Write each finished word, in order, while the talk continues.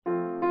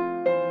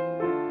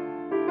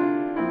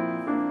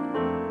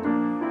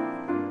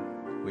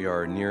We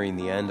are nearing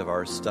the end of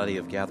our study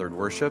of gathered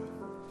worship,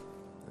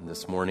 and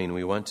this morning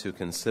we want to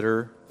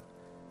consider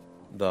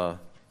the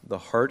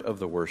heart of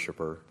the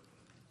worshiper.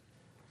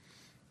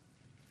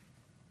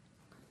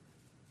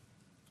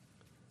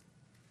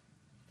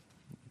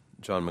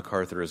 John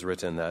MacArthur has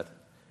written that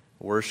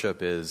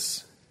worship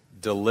is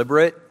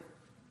deliberate,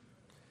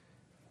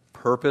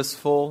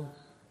 purposeful,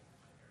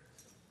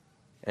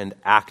 and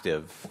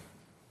active.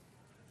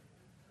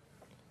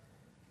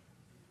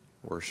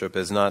 Worship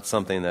is not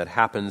something that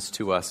happens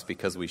to us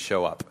because we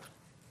show up.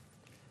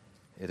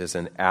 It is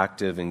an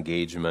active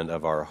engagement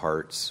of our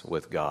hearts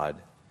with God.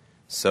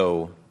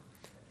 So,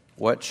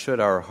 what should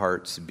our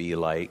hearts be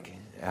like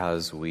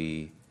as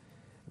we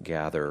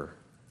gather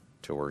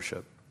to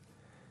worship?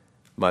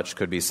 Much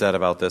could be said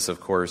about this,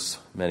 of course.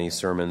 Many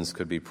sermons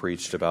could be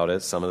preached about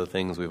it. Some of the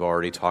things we've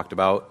already talked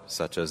about,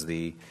 such as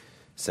the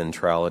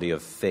centrality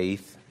of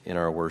faith in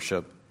our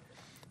worship.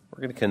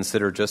 We're going to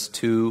consider just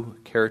two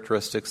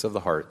characteristics of the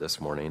heart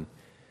this morning.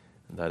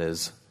 And that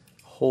is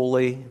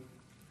holy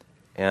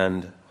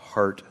and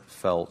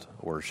heartfelt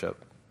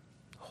worship.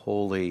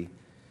 Holy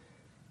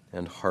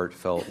and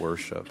heartfelt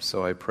worship.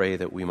 So I pray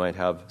that we might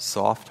have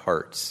soft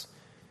hearts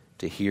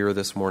to hear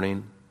this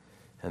morning,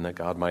 and that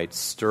God might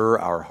stir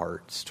our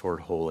hearts toward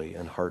holy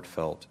and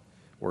heartfelt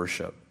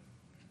worship.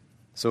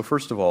 So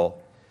first of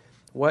all,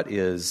 what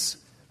is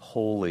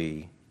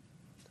holy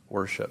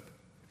worship?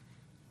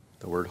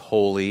 The word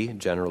holy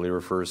generally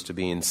refers to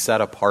being set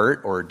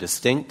apart or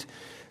distinct.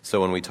 So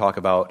when we talk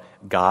about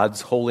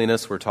God's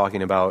holiness, we're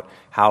talking about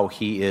how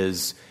He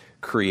is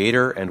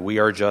creator and we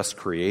are just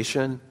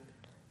creation.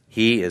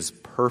 He is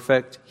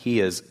perfect.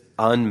 He is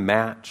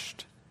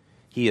unmatched.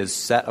 He is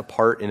set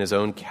apart in His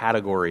own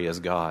category as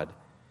God.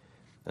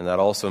 And that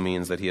also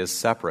means that He is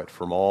separate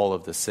from all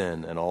of the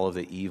sin and all of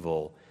the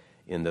evil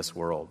in this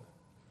world.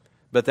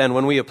 But then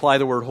when we apply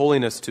the word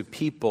holiness to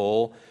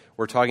people,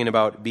 we're talking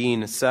about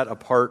being set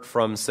apart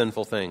from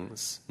sinful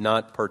things,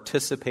 not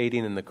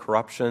participating in the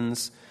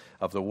corruptions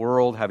of the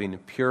world, having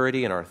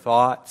purity in our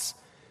thoughts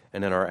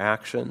and in our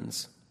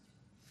actions.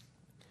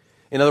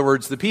 In other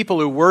words, the people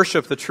who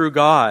worship the true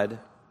God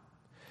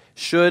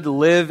should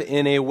live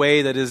in a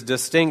way that is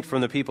distinct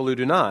from the people who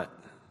do not.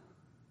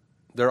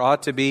 There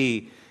ought to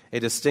be a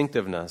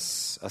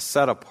distinctiveness, a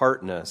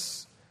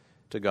set-apartness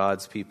to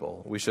God's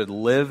people. We should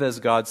live as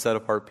God's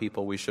set-apart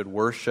people. We should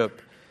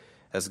worship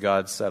as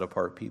God's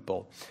set-apart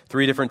people.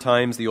 3 different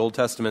times the Old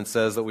Testament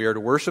says that we are to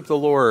worship the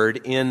Lord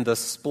in the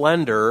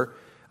splendor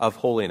of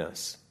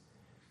holiness.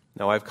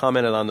 Now, I've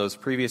commented on those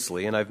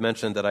previously, and I've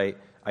mentioned that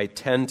I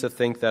tend to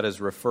think that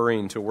is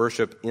referring to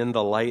worship in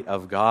the light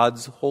of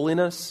God's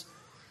holiness,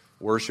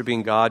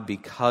 worshiping God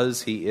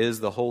because He is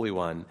the Holy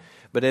One.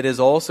 But it is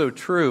also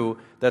true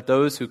that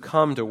those who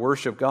come to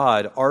worship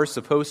God are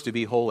supposed to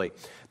be holy.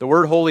 The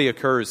word holy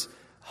occurs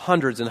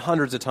hundreds and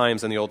hundreds of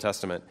times in the Old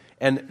Testament,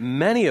 and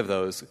many of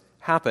those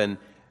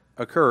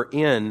occur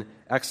in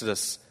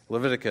Exodus,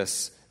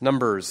 Leviticus,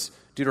 Numbers,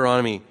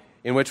 Deuteronomy,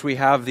 in which we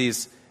have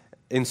these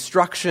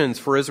instructions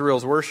for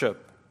Israel's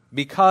worship.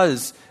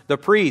 Because the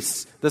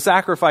priests, the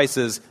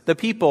sacrifices, the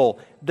people,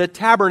 the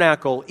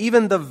tabernacle,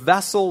 even the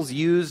vessels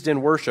used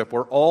in worship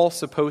were all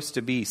supposed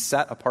to be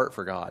set apart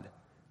for God.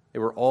 They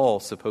were all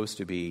supposed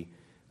to be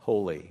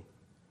holy.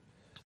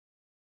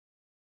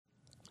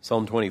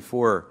 Psalm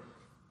 24,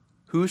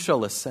 who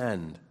shall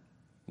ascend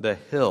the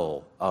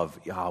hill of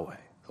Yahweh,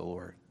 the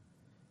Lord?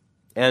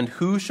 And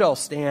who shall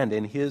stand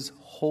in His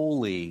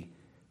holy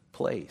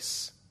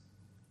place?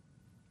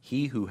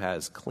 He who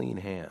has clean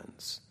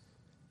hands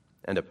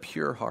and a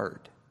pure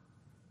heart,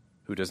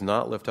 who does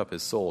not lift up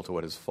his soul to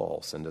what is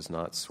false and does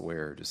not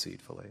swear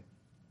deceitfully.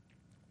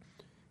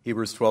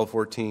 Hebrews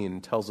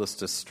 12:14 tells us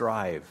to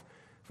strive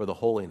for the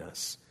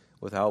holiness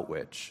without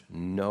which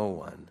no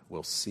one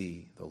will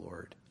see the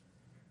Lord.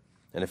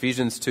 And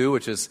Ephesians 2,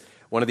 which is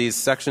one of these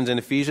sections in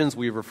Ephesians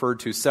we've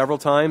referred to several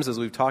times as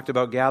we've talked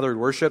about gathered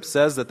worship,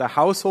 says that the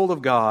household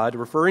of God,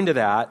 referring to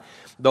that,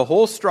 the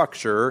whole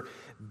structure,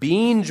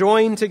 being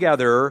joined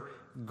together,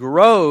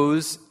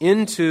 grows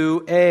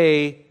into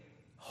a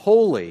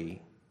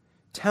holy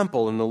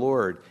temple in the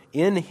Lord.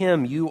 In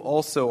Him you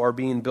also are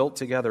being built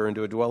together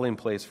into a dwelling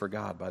place for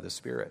God by the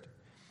Spirit.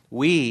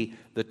 We,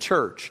 the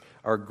church,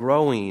 are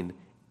growing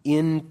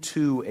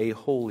into a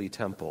holy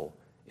temple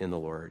in the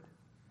Lord.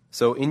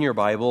 So in your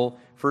Bible,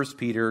 1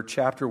 Peter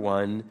chapter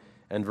 1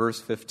 and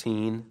verse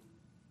 15,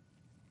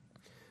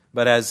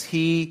 but as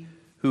He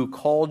who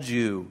called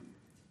you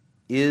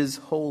is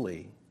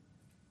holy,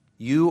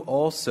 you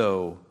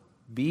also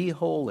be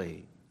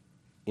holy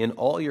in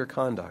all your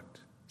conduct,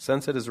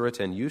 since it is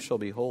written, you shall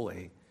be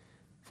holy,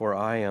 for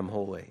I am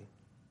holy.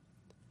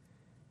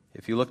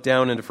 If you look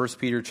down into 1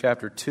 Peter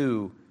chapter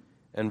 2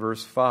 and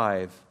verse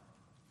 5,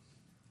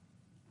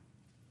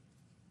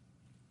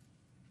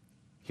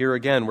 here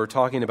again we're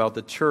talking about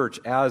the church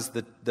as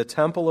the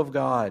temple of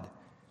God.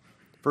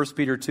 1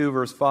 Peter 2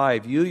 verse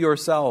 5, you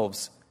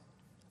yourselves,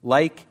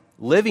 like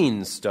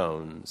living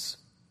stones,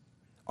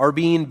 are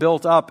being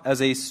built up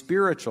as a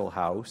spiritual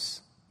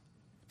house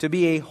to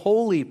be a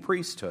holy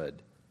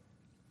priesthood,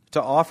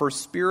 to offer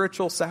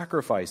spiritual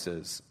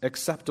sacrifices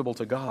acceptable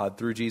to God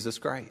through Jesus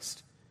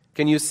Christ.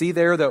 Can you see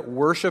there that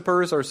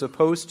worshipers are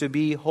supposed to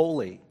be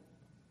holy?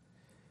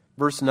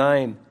 Verse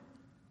 9,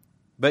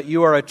 but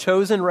you are a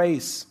chosen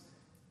race,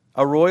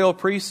 a royal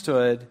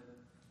priesthood,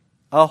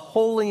 a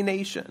holy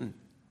nation,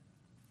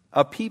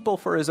 a people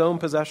for his own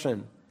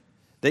possession,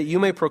 that you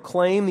may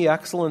proclaim the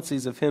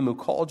excellencies of him who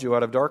called you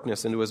out of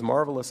darkness into his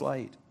marvelous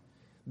light.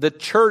 The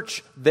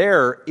church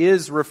there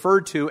is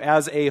referred to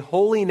as a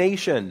holy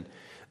nation,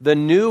 the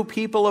new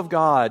people of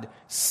God,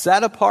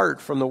 set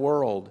apart from the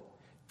world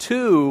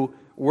to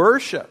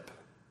worship,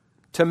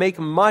 to make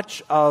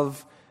much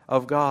of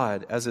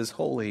God as his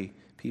holy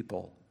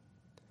people.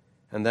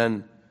 And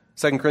then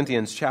 2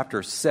 Corinthians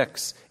chapter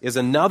 6 is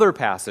another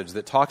passage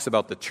that talks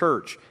about the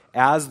church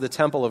as the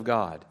temple of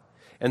God.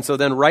 And so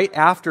then right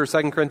after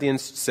 2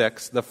 Corinthians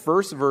 6, the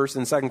first verse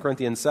in 2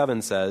 Corinthians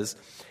 7 says,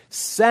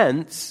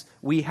 since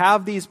we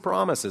have these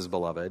promises,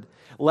 beloved,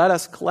 let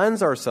us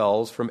cleanse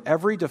ourselves from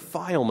every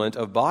defilement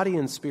of body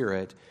and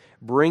spirit,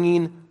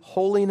 bringing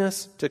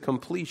holiness to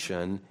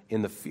completion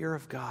in the fear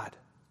of God.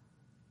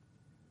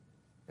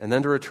 And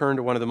then to return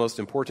to one of the most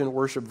important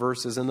worship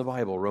verses in the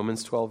Bible,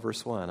 Romans 12,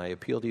 verse 1, I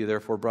appeal to you,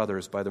 therefore,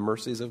 brothers, by the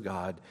mercies of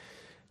God,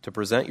 to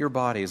present your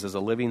bodies as a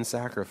living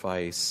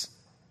sacrifice,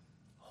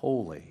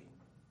 holy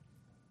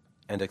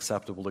and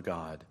acceptable to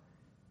God,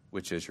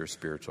 which is your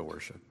spiritual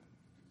worship.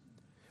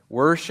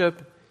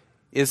 Worship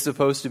is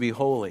supposed to be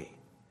holy.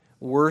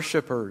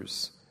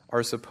 Worshipers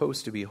are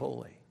supposed to be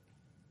holy.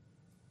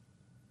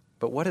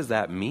 But what does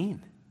that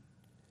mean?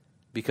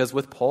 Because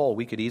with Paul,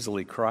 we could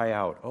easily cry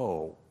out,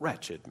 oh,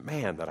 wretched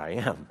man that I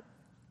am,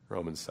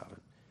 Romans 7.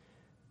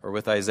 Or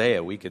with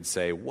Isaiah, we could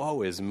say,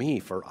 woe is me,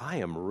 for I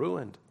am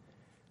ruined.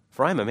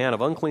 For I am a man of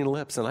unclean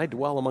lips, and I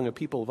dwell among a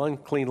people of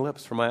unclean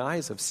lips, for my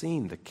eyes have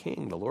seen the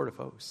King, the Lord of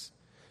hosts.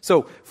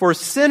 So, for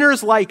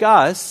sinners like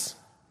us,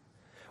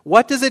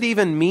 what does it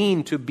even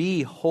mean to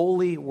be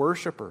holy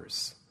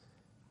worshipers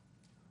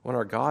when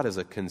our God is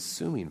a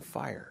consuming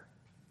fire?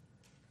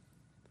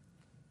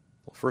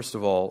 Well, first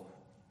of all,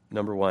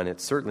 number one, it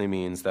certainly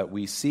means that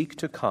we seek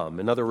to come.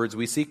 In other words,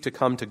 we seek to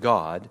come to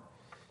God,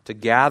 to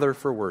gather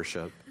for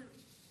worship,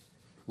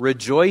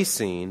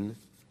 rejoicing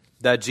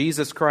that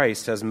Jesus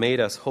Christ has made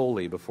us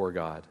holy before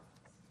God.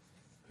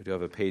 We do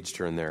have a page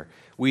turn there.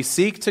 We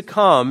seek to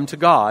come to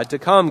God, to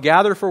come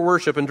gather for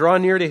worship and draw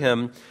near to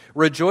him,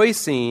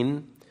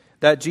 rejoicing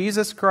that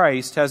Jesus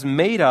Christ has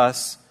made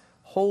us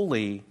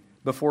holy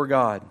before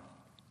God.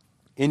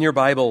 In your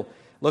Bible,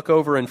 look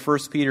over in 1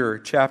 Peter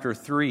chapter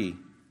 3.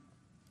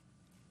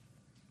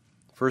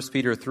 1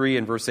 Peter 3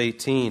 and verse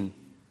 18.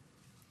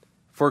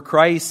 For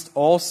Christ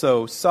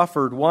also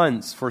suffered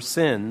once for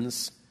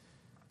sins,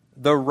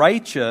 the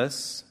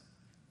righteous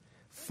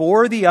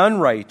for the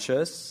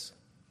unrighteous,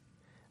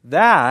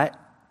 that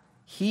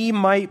he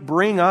might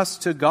bring us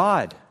to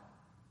God.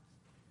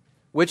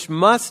 Which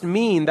must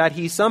mean that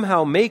he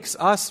somehow makes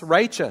us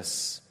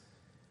righteous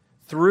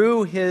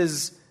through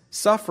his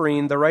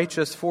suffering, the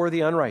righteous for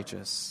the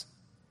unrighteous.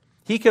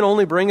 He can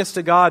only bring us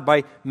to God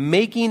by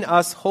making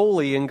us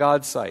holy in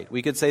God's sight.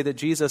 We could say that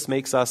Jesus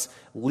makes us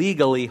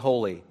legally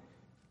holy,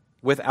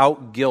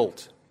 without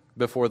guilt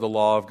before the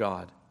law of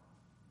God.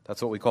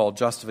 That's what we call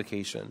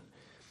justification.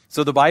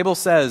 So the Bible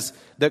says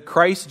that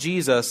Christ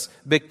Jesus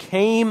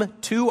became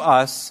to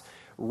us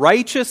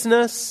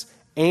righteousness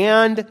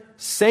and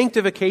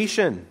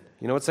sanctification.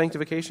 You know what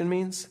sanctification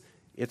means?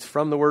 It's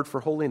from the word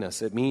for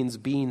holiness. It means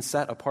being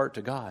set apart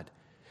to God.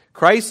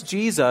 Christ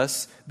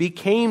Jesus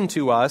became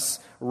to us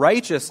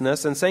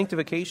righteousness and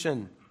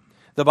sanctification.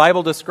 The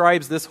Bible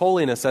describes this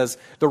holiness as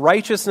the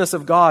righteousness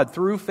of God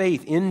through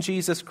faith in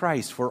Jesus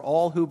Christ for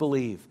all who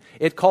believe.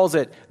 It calls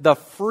it the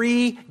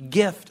free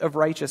gift of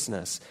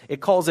righteousness.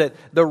 It calls it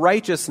the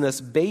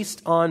righteousness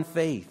based on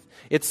faith.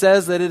 It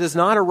says that it is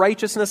not a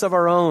righteousness of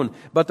our own,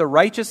 but the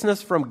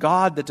righteousness from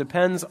God that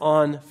depends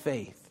on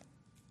faith.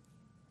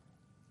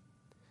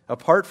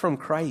 Apart from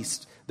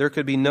Christ, there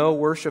could be no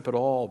worship at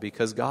all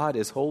because God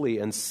is holy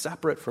and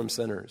separate from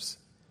sinners.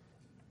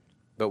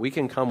 But we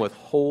can come with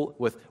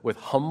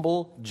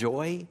humble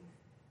joy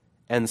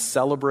and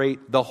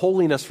celebrate the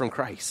holiness from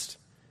Christ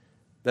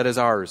that is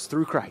ours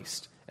through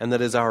Christ and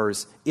that is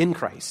ours in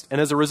Christ. And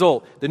as a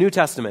result, the New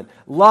Testament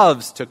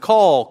loves to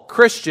call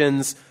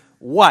Christians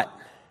what?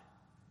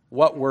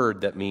 What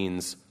word that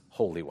means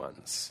holy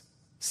ones,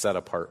 set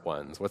apart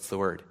ones? What's the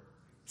word?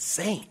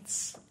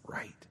 Saints,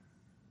 right?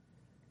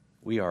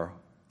 We are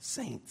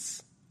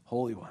saints,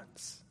 holy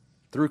ones,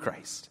 through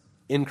Christ,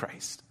 in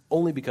Christ,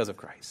 only because of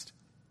Christ.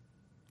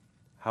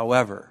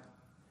 However,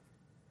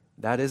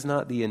 that is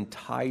not the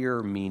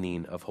entire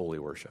meaning of holy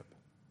worship,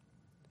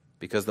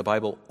 because the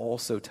Bible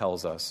also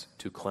tells us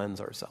to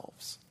cleanse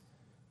ourselves,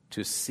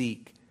 to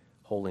seek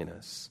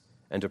holiness,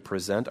 and to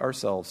present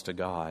ourselves to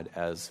God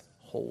as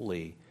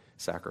holy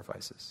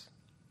sacrifices.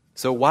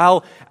 So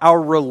while our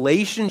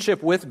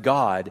relationship with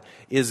God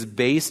is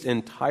based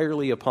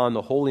entirely upon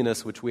the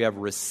holiness which we have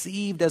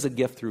received as a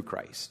gift through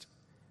Christ,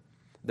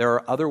 there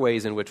are other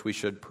ways in which we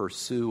should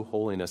pursue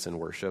holiness in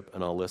worship,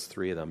 and I'll list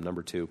three of them.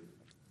 Number two,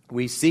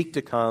 We seek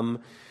to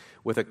come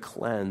with a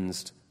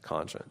cleansed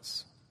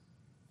conscience.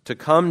 To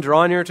come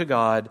draw near to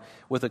God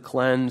with a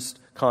cleansed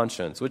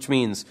conscience, which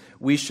means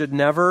we should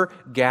never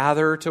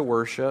gather to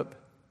worship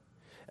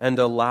and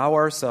allow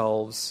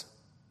ourselves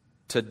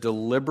to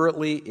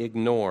deliberately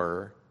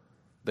ignore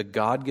the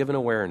God-given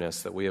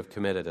awareness that we have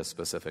committed a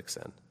specific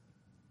sin.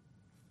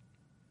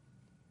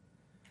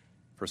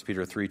 1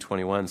 Peter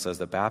 3:21 says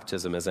that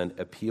baptism is an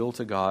appeal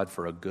to God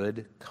for a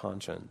good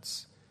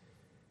conscience.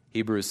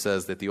 Hebrews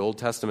says that the Old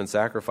Testament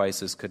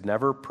sacrifices could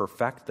never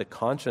perfect the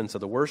conscience of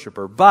the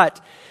worshiper,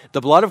 but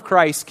the blood of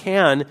Christ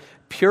can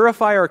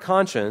purify our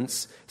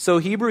conscience. So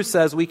Hebrews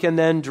says we can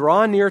then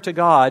draw near to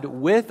God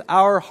with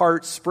our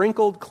hearts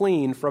sprinkled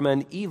clean from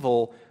an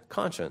evil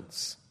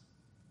conscience.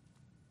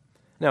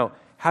 Now,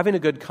 having a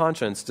good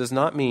conscience does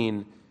not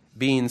mean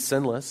being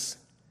sinless.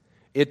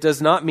 It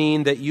does not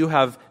mean that you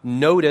have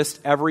noticed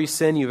every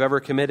sin you've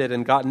ever committed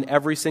and gotten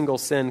every single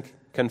sin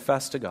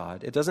confessed to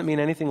God. It doesn't mean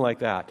anything like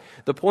that.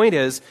 The point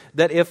is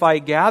that if I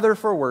gather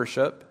for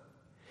worship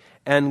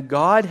and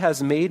God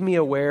has made me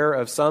aware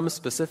of some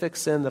specific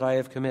sin that I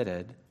have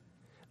committed,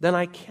 then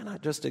I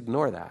cannot just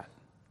ignore that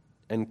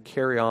and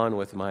carry on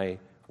with my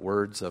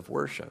words of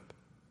worship.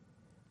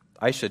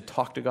 I should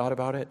talk to God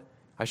about it.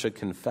 I should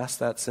confess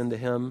that sin to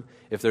Him.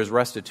 If there's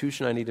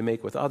restitution I need to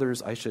make with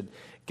others, I should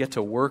get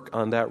to work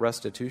on that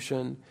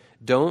restitution.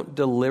 Don't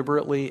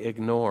deliberately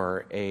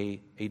ignore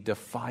a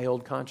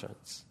defiled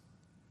conscience.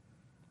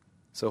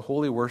 So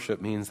holy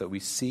worship means that we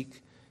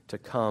seek to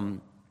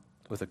come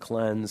with a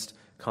cleansed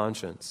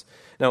conscience.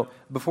 Now,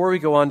 before we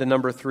go on to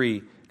number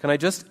 3, can I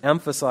just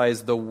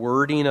emphasize the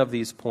wording of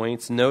these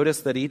points? Notice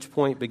that each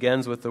point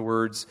begins with the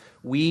words,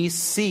 "We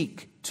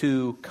seek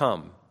to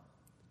come."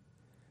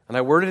 And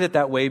I worded it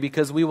that way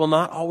because we will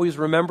not always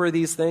remember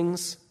these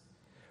things.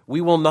 We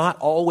will not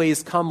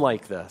always come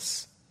like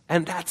this.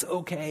 And that's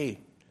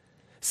okay.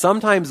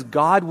 Sometimes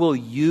God will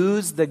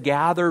use the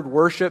gathered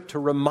worship to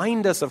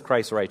remind us of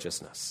Christ's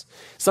righteousness.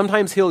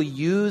 Sometimes He'll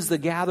use the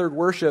gathered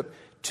worship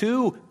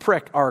to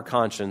prick our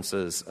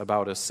consciences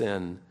about a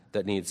sin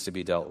that needs to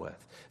be dealt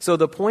with. So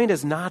the point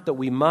is not that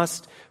we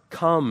must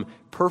come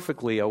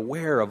perfectly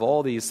aware of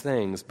all these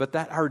things, but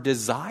that our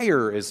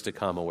desire is to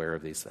come aware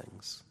of these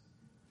things.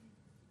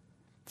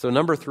 So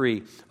number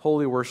 3,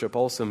 holy worship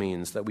also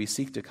means that we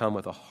seek to come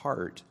with a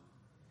heart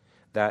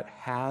that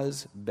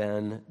has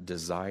been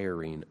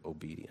desiring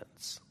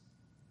obedience.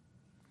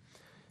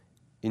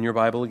 In your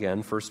Bible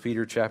again, 1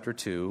 Peter chapter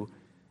 2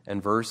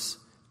 and verse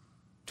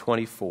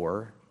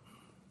 24.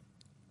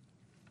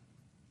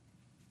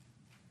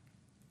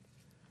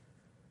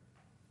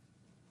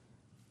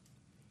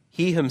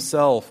 He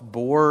Himself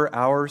bore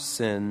our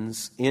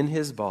sins in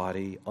His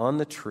body on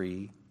the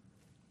tree,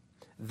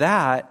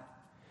 that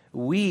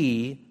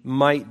we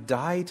might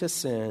die to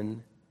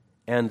sin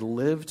and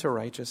live to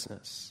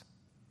righteousness.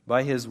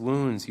 By His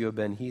wounds you have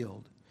been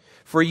healed.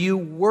 For you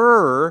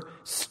were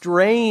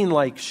straying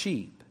like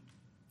sheep,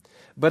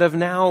 but have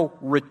now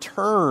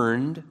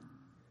returned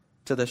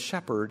to the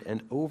shepherd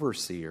and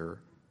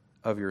overseer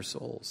of your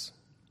souls.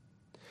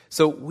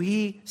 So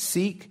we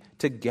seek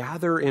to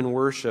gather in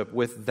worship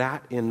with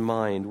that in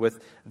mind,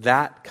 with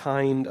that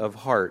kind of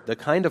heart. The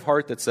kind of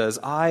heart that says,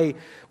 I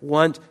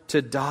want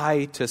to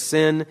die to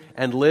sin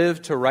and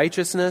live to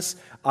righteousness.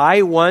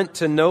 I want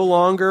to no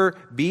longer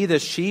be the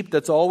sheep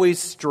that's always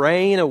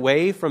straying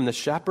away from the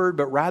shepherd,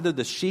 but rather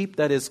the sheep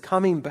that is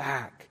coming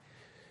back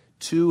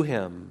to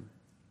Him.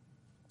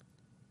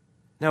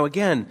 Now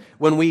again,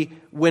 when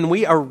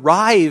we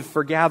arrive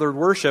for gathered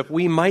worship,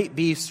 we might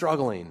be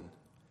struggling.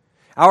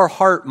 Our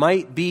heart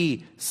might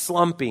be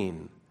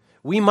slumping.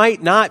 We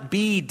might not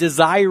be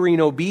desiring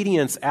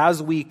obedience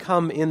as we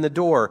come in the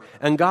door.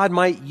 And God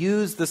might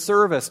use the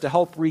service to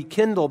help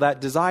rekindle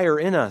that desire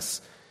in us.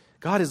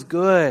 God is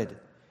good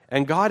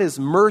and God is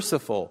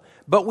merciful.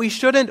 But we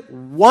shouldn't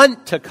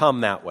want to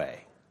come that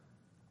way.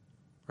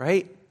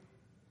 Right?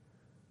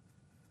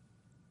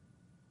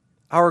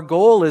 Our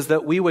goal is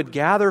that we would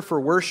gather for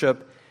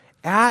worship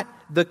at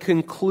the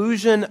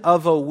conclusion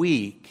of a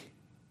week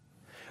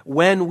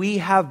when we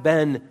have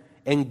been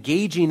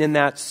engaging in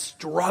that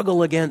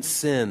struggle against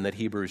sin that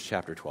Hebrews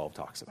chapter 12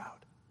 talks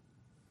about.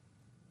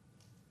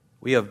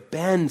 We have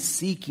been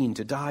seeking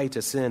to die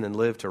to sin and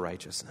live to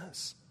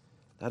righteousness.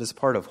 That is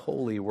part of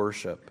holy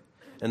worship.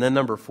 And then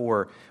number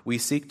 4, we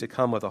seek to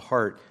come with a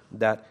heart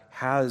that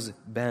has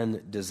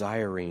been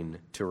desiring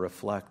to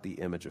reflect the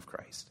image of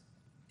Christ.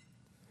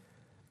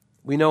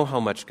 We know how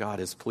much God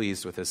is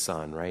pleased with His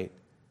Son, right?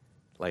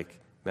 Like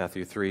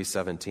Matthew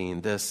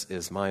 3:17, this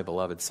is my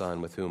beloved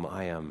Son with whom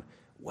I am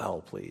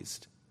well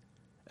pleased.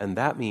 And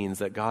that means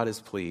that God is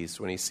pleased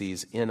when He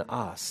sees in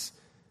us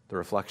the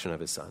reflection of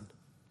His Son.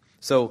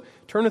 So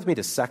turn with me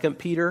to 2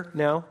 Peter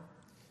now,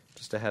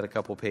 just ahead a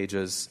couple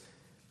pages.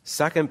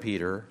 2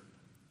 Peter.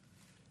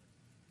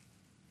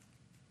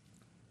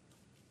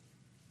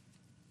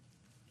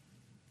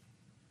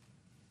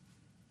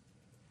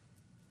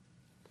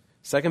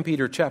 2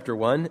 Peter chapter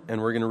 1,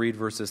 and we're going to read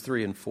verses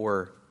 3 and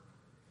 4.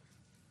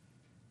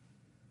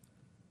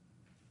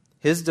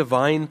 His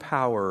divine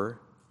power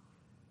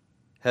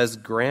has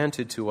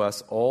granted to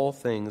us all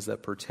things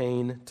that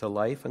pertain to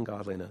life and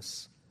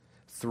godliness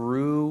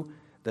through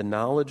the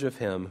knowledge of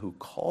him who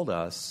called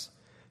us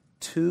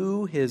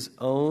to his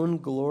own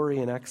glory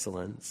and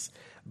excellence,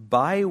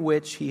 by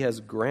which he has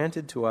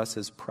granted to us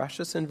his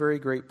precious and very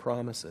great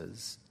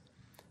promises,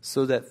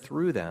 so that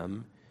through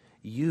them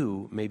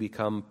you may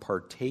become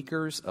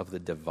partakers of the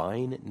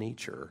divine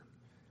nature,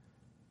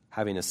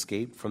 having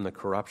escaped from the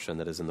corruption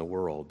that is in the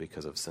world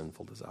because of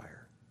sinful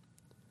desire.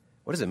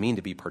 What does it mean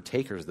to be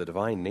partakers of the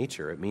divine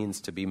nature? It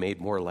means to be made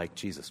more like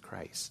Jesus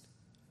Christ,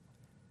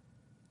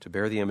 to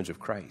bear the image of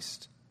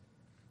Christ.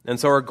 And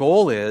so our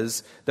goal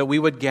is that we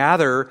would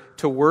gather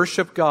to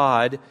worship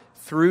God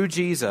through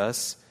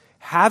Jesus,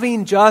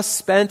 having just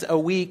spent a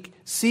week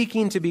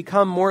seeking to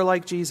become more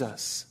like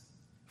Jesus.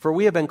 For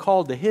we have been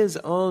called to his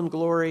own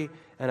glory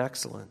and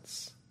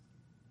excellence.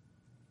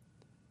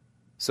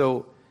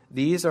 So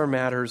these are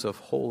matters of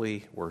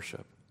holy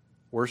worship,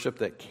 worship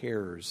that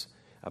cares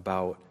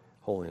about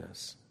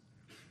holiness.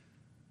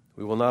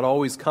 We will not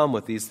always come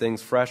with these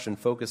things fresh and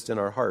focused in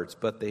our hearts,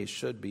 but they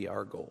should be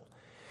our goal.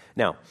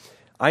 Now,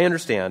 I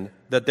understand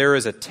that there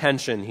is a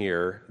tension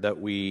here that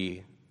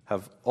we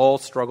have all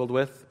struggled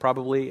with,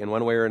 probably in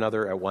one way or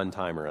another at one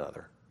time or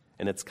another.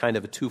 And it's kind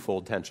of a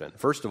twofold tension.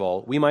 First of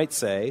all, we might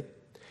say,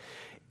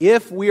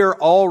 if we are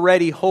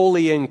already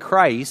holy in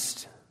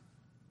Christ,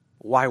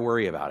 why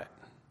worry about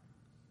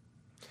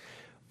it?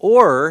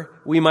 Or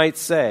we might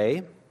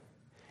say,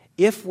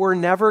 if we're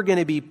never going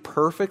to be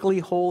perfectly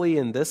holy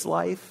in this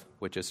life,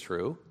 which is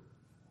true,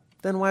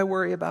 then why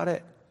worry about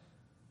it?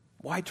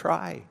 Why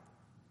try?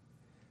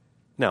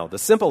 Now, the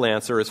simple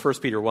answer is 1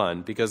 Peter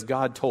 1, because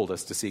God told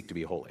us to seek to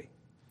be holy.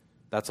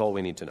 That's all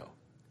we need to know.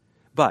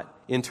 But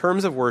in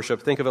terms of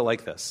worship, think of it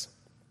like this.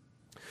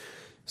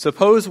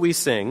 Suppose we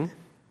sing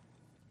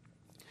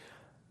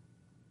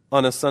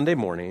on a Sunday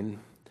morning,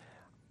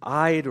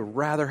 I'd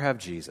rather have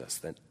Jesus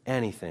than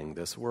anything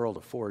this world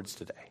affords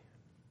today.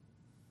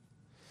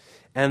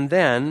 And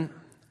then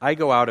I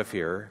go out of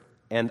here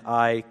and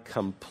I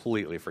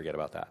completely forget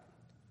about that.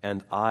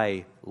 And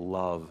I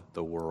love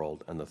the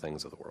world and the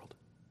things of the world.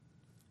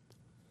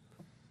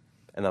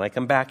 And then I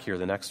come back here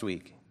the next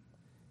week,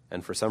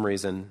 and for some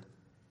reason,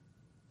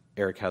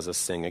 Eric has us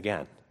sing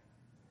again.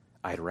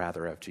 I'd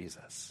rather have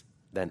Jesus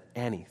than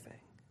anything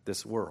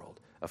this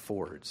world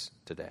affords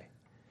today.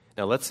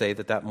 Now, let's say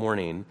that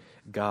morning,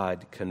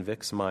 God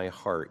convicts my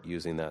heart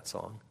using that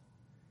song.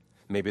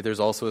 Maybe there's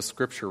also a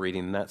scripture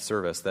reading in that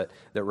service that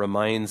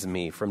reminds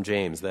me from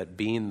James that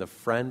being the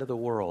friend of the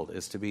world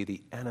is to be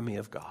the enemy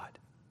of God.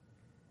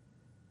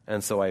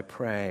 And so I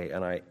pray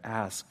and I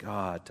ask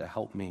God to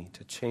help me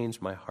to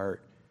change my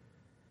heart.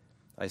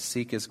 I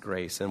seek his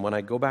grace. And when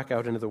I go back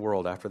out into the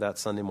world after that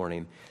Sunday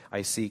morning,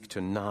 I seek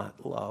to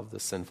not love the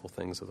sinful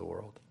things of the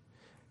world.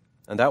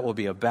 And that will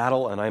be a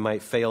battle, and I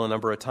might fail a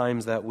number of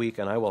times that week,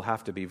 and I will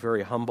have to be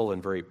very humble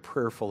and very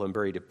prayerful and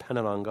very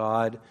dependent on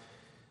God.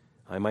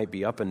 I might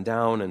be up and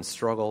down and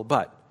struggle,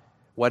 but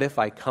what if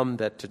I come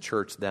to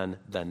church then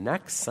the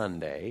next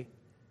Sunday,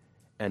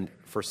 and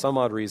for some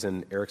odd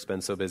reason, Eric's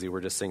been so busy,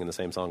 we're just singing the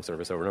same song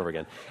service over and over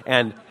again,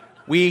 and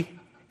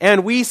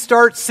we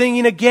start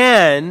singing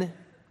again,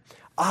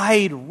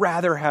 I'd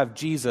rather have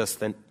Jesus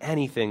than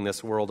anything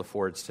this world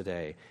affords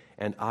today.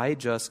 And I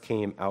just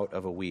came out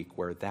of a week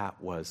where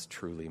that was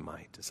truly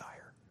my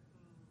desire.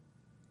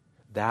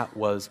 That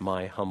was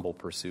my humble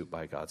pursuit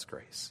by God's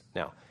grace.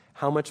 Now,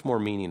 how much more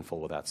meaningful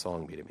will that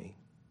song be to me?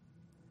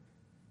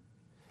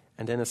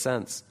 And in a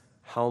sense,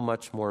 how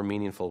much more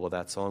meaningful will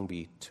that song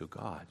be to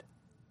God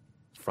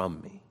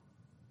from me?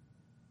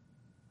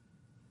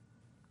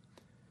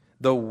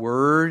 The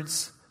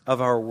words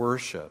of our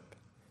worship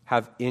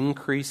have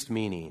increased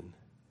meaning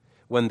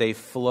when they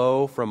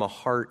flow from a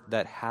heart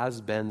that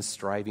has been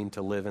striving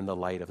to live in the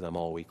light of them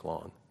all week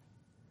long.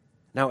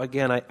 Now,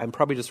 again, I'm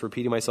probably just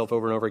repeating myself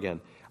over and over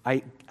again.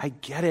 I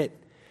get it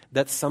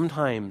that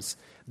sometimes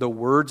the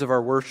words of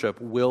our worship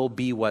will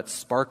be what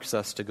sparks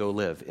us to go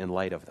live in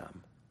light of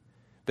them.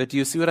 But do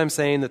you see what I'm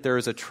saying? That there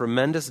is a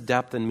tremendous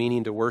depth and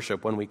meaning to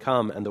worship when we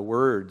come, and the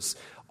words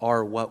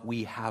are what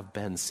we have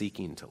been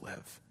seeking to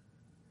live.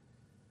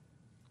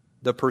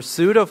 The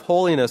pursuit of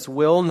holiness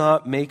will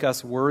not make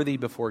us worthy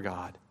before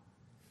God.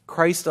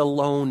 Christ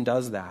alone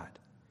does that.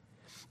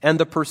 And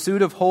the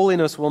pursuit of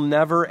holiness will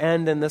never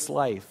end in this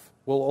life.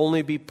 We'll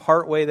only be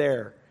partway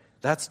there.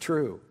 That's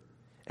true.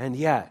 And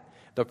yet,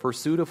 the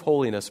pursuit of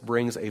holiness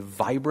brings a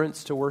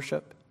vibrance to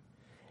worship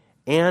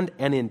and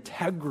an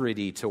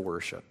integrity to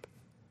worship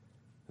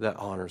that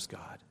honors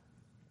God.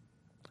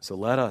 So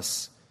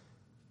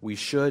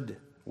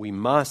we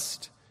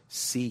must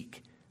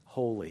seek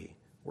holy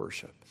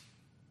worship.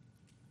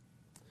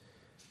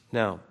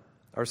 Now,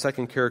 our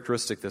second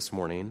characteristic this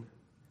morning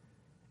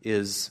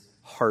is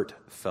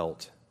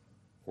heartfelt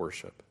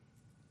worship.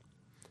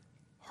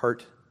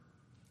 Heartfelt.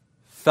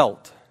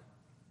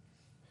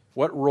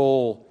 What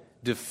role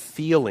do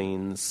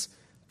feelings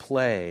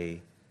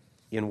play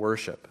in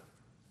worship?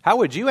 How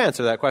would you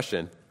answer that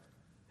question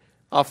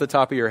off the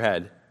top of your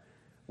head?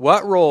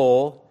 What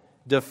role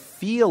do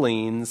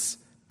feelings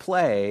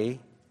play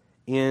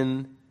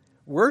in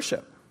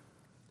worship.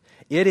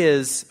 It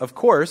is, of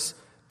course,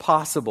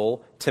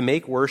 possible to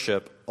make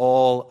worship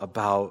all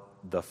about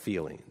the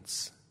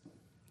feelings,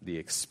 the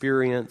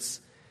experience,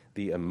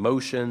 the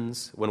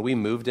emotions. When we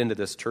moved into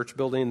this church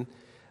building,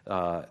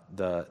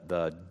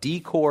 the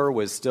decor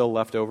was still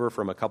left over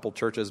from a couple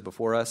churches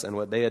before us, and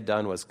what they had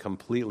done was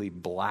completely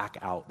black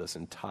out this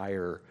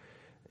entire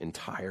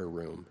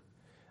room,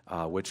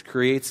 which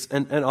creates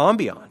an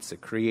ambiance.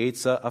 It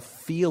creates a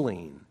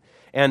feeling.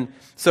 And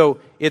so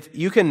if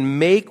you can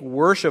make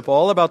worship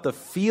all about the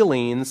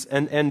feelings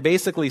and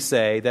basically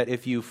say that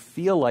if you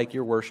feel like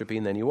you're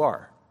worshiping, then you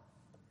are.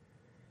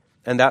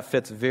 And that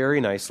fits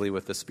very nicely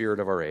with the spirit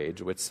of our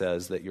age, which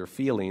says that your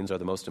feelings are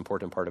the most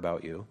important part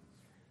about you.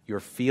 Your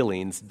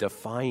feelings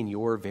define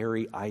your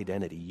very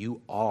identity.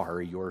 You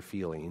are your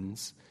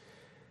feelings.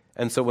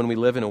 And so when we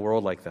live in a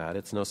world like that,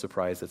 it's no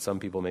surprise that some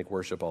people make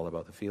worship all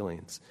about the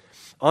feelings.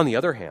 On the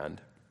other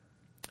hand,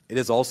 it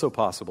is also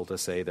possible to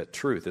say that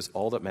truth is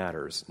all that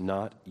matters,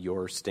 not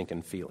your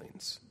stinking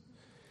feelings.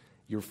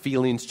 Your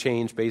feelings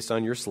change based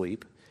on your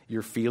sleep.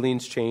 Your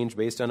feelings change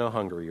based on how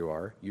hungry you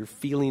are. Your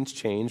feelings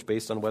change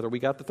based on whether we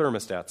got the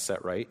thermostat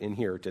set right in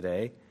here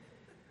today.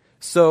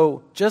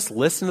 So just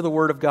listen to the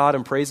Word of God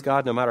and praise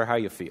God no matter how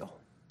you feel.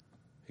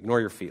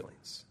 Ignore your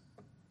feelings.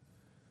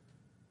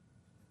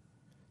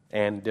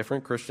 And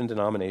different Christian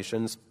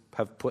denominations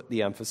have put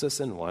the emphasis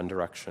in one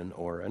direction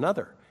or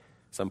another.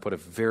 Some put a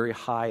very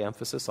high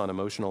emphasis on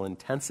emotional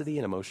intensity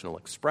and emotional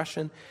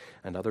expression,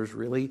 and others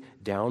really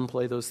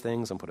downplay those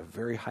things and put a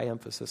very high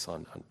emphasis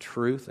on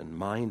truth and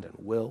mind and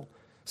will.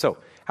 So,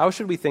 how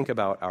should we think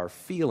about our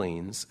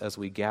feelings as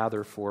we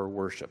gather for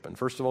worship? And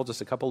first of all, just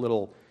a couple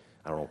little,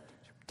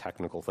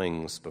 technical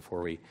things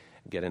before we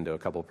get into a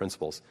couple of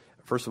principles.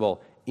 First of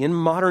all, in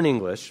modern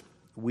English,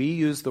 we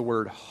use the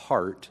word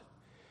heart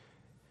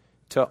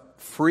to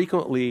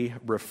frequently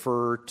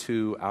refer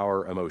to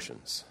our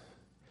emotions.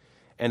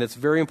 And it's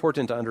very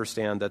important to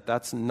understand that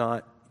that's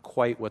not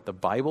quite what the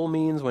Bible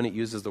means when it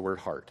uses the word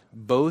heart.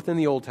 Both in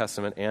the Old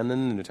Testament and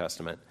in the New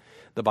Testament,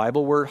 the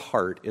Bible word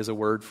heart is a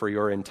word for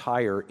your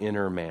entire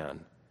inner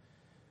man.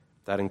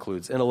 That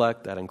includes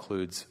intellect, that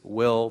includes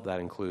will, that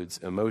includes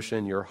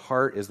emotion. Your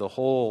heart is the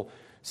whole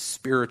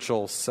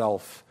spiritual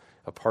self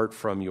apart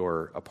from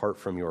your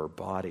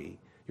body,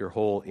 your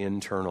whole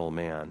internal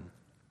man.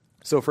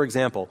 So, for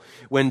example,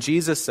 when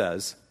Jesus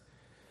says,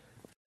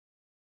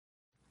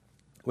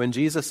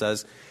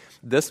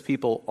 this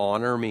people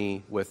honor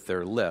me with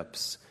their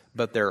lips,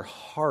 but their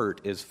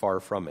heart is far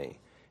from me.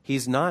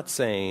 He's not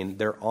saying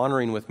they're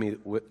honoring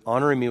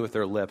me with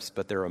their lips,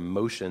 but their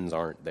emotions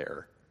aren't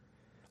there.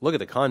 Look at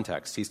the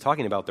context. He's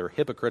talking about their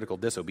hypocritical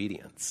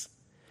disobedience.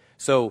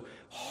 So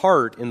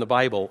heart in the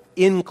Bible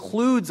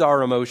includes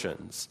our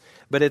emotions,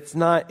 but it's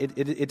not.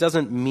 It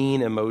doesn't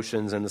mean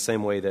emotions in the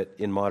same way that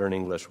in modern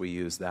English we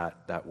use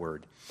that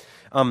word.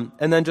 And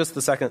then just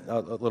the second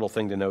little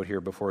thing to note here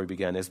before we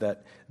begin is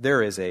that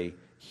there is a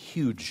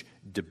huge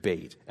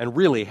debate, and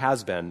really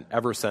has been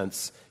ever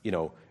since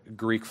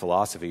Greek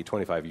philosophy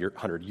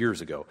 2,500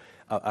 years ago,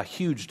 a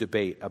huge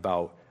debate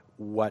about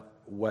what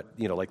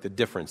like the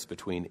difference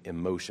between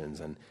emotions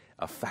and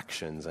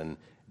affections and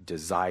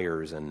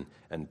desires and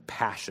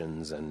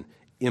passions and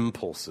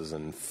impulses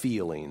and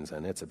feelings,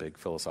 and it's a big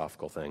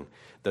philosophical thing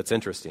that's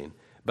interesting.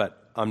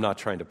 But I'm not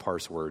trying to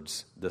parse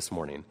words this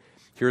morning.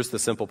 Here's the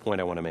simple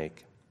point I want to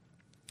make.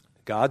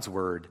 God's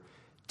word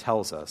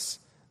tells us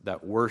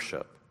that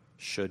worship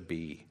should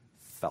be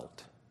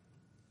felt.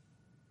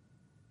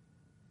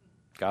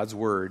 God's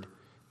word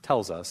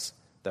tells us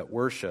that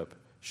worship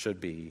should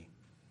be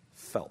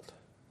felt.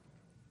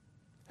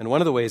 And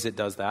one of the ways it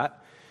does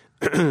that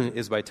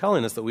is by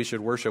telling us that we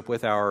should worship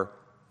with our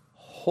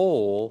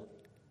whole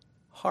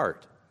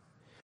heart.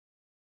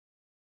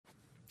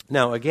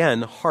 Now,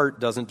 again, heart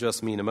doesn't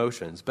just mean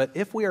emotions, but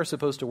if we are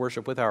supposed to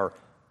worship with our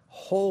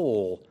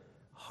whole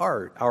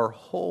heart, our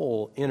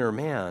whole inner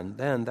man,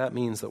 then that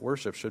means that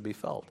worship should be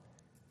felt.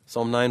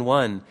 Psalm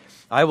 9:1,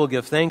 I will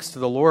give thanks to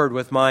the Lord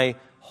with my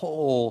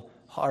whole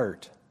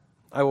heart.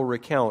 I will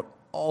recount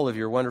all of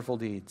your wonderful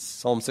deeds.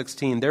 Psalm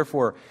 16,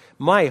 therefore,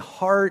 my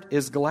heart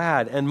is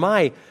glad, and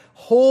my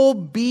whole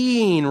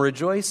being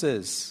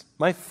rejoices.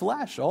 My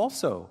flesh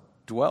also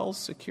dwells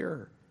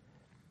secure.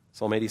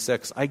 Psalm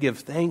 86, I give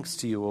thanks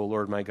to you, O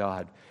Lord my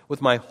God,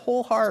 with my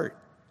whole heart,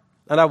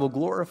 and I will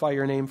glorify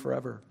your name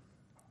forever.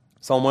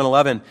 Psalm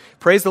 111,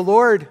 praise the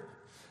Lord.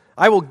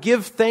 I will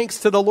give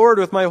thanks to the Lord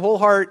with my whole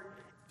heart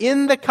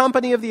in the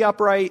company of the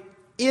upright,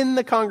 in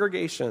the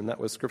congregation. That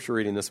was scripture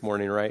reading this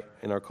morning, right?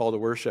 In our call to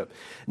worship.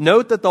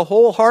 Note that the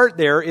whole heart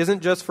there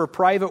isn't just for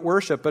private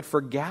worship, but for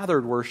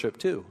gathered worship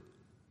too.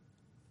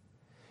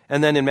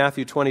 And then in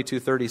Matthew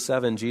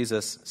 22:37,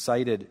 Jesus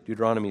cited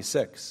Deuteronomy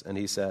 6, and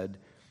he said,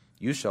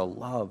 you shall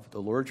love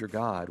the Lord your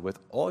God with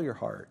all your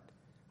heart,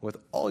 with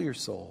all your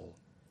soul,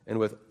 and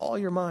with all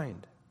your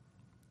mind.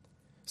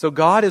 So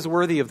God is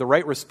worthy of the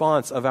right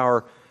response of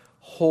our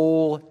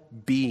whole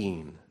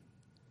being.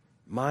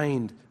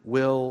 Mind,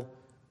 will,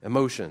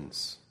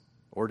 emotions.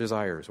 or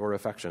desires or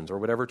affections or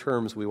whatever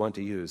terms we want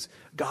to use.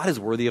 God is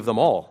worthy of them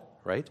all,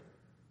 right?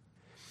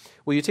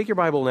 Will you take your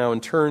Bible now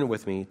and turn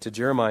with me to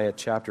Jeremiah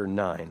chapter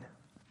 9?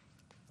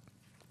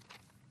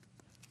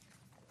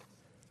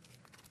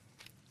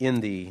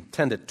 In the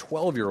 10 to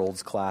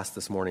 12-year-olds class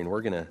this morning,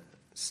 we're going to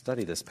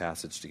study this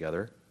passage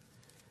together.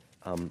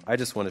 I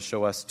just want to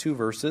show us 2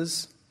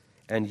 verses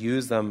and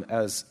use them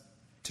as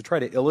to try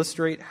to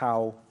illustrate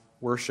how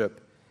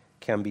worship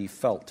can be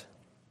felt.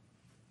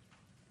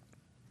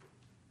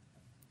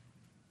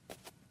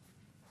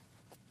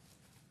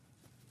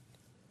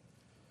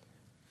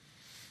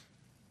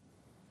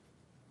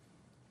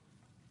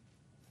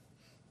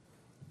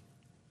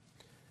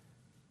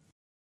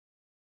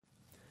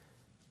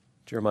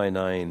 Jeremiah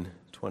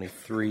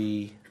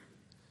 9:23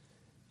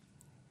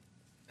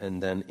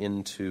 and then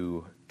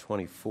into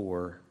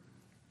 24.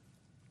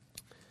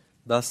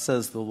 Thus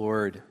says the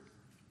Lord,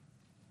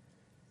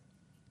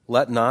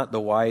 let not the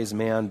wise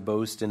man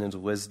boast in his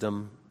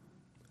wisdom.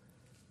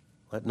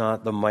 Let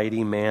not the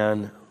mighty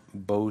man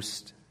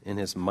boast in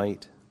his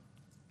might.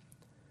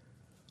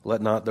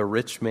 Let not the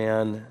rich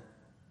man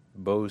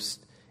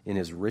boast in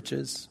his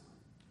riches.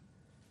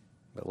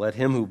 But let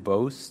him who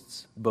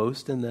boasts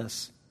boast in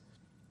this,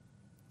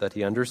 that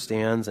he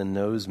understands and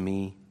knows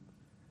me,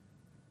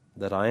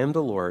 that I am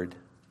the Lord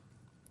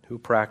who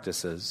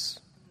practices.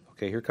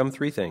 Okay, here come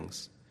 3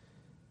 things: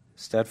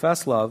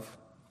 steadfast love,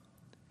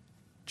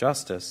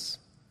 justice,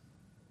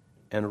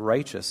 and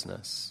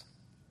righteousness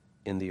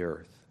in the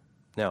earth.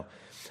 Now,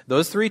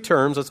 those 3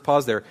 terms, let's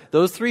pause there.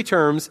 Those 3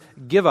 terms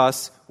give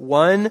us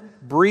one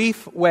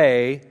brief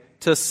way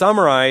to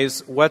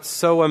summarize what's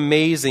so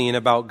amazing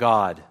about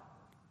God.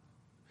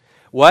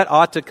 What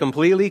ought to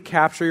completely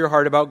capture your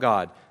heart about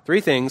God? 3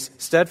 things: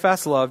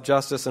 steadfast love,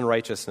 justice, and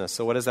righteousness.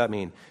 So what does that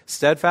mean?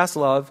 Steadfast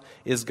love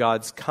is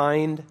God's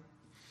kind,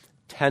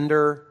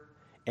 tender,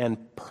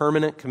 and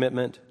permanent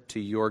commitment to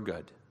your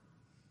good.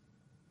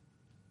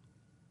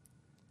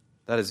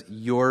 That is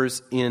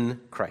yours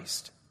in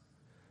Christ.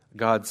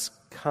 God's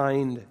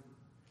kind,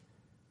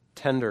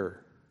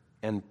 tender,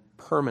 and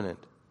permanent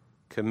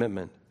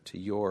commitment to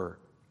your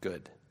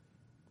good.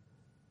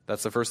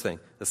 That's the first thing.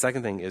 The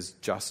second thing is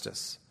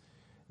justice.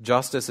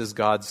 Justice is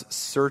God's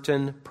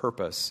certain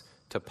purpose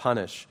to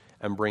punish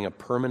and bring a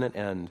permanent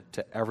end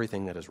to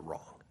everything that is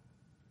wrong.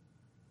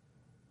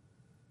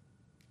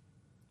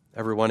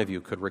 Every one of you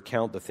could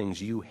recount the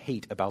things you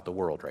hate about the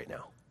world right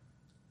now.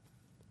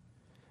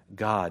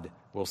 God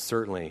will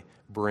certainly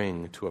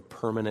bring to a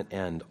permanent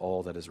end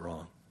all that is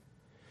wrong.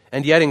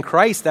 And yet in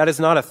Christ, that is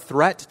not a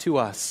threat to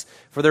us,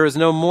 for there is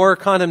no more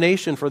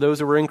condemnation for those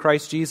who are in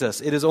Christ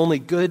Jesus. It is only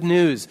good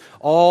news.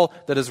 All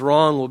that is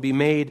wrong will be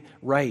made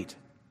right.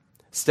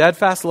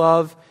 Steadfast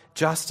love,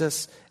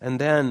 justice, and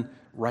then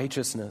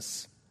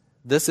righteousness.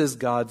 This is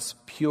God's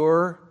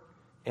pure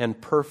and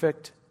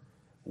perfect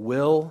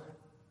will,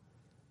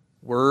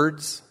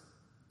 words,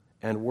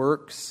 and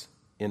works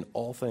in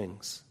all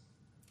things.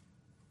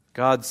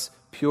 God's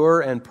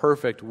pure and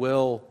perfect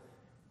will,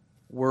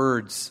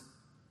 words,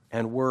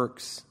 and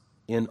works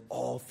in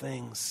all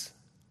things.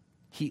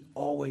 He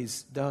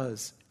always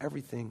does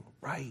everything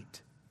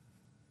right.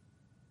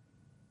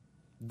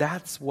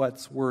 That's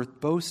what's worth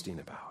boasting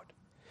about.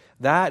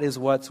 That is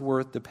what's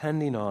worth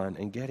depending on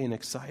and getting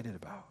excited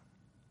about.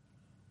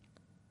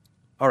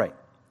 All right.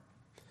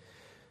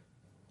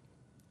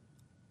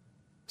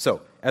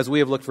 So, as we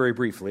have looked very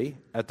briefly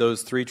at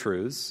those 3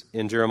 truths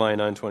in Jeremiah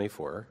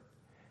 9:24,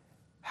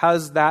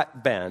 has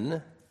that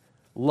been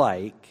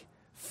like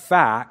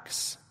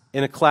facts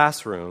in a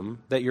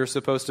classroom that you're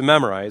supposed to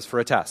memorize for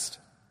a test?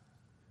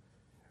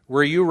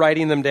 Were you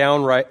writing them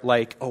down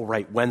like, oh,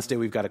 right, Wednesday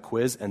we've got a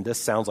quiz, and this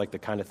sounds like the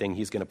kind of thing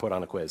he's going to put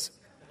on a quiz?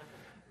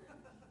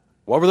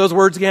 What were those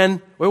words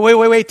again?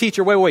 Wait,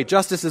 teacher, wait.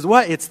 Justice is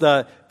what? It's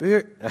the...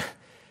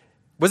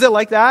 Was it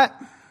like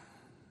that?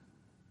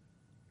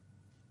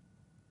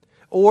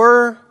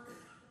 Or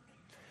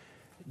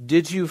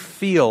did you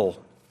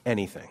feel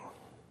anything?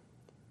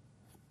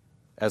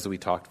 As we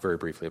talked very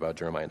briefly about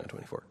Jeremiah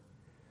 9:24.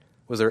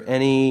 Was there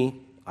any,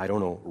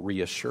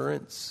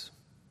 reassurance?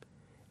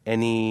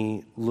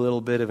 Any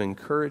little bit of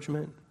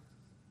encouragement?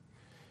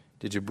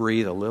 Did you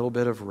breathe a little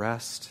bit of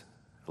rest?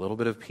 A little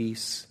bit of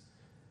peace?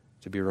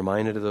 To be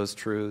reminded of those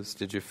truths?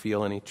 Did you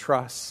feel any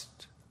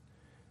trust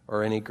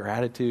or any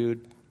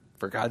gratitude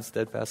for God's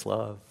steadfast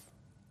love?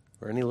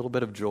 Or any little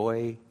bit of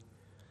joy?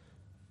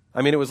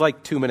 I mean, it was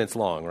like 2 minutes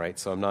long, right?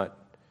 So it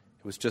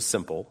was just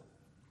simple.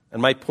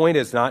 And my point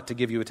is not to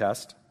give you a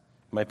test.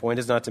 My point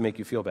is not to make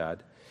you feel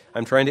bad.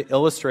 I'm trying to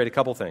illustrate a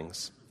couple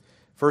things.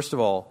 First of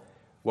all,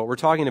 what we're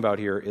talking about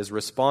here is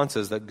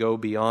responses that go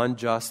beyond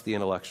just the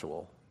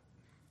intellectual.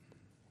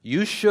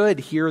 You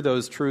should hear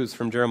those truths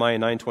from Jeremiah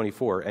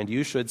 9:24, and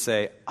you should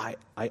say, I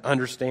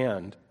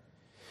understand.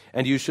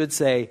 And you should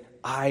say,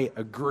 I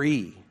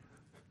agree.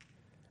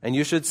 And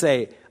you should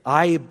say,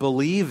 I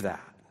believe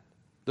that.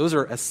 Those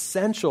are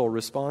essential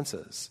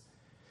responses.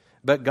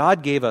 But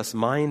God gave us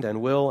mind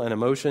and will and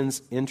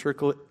emotions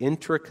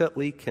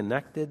intricately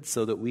connected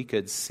so that we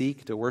could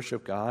seek to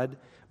worship God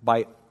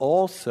by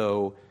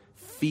also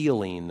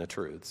feeling the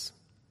truths.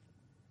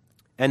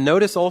 And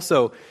notice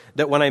also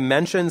that when I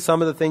mentioned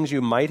some of the things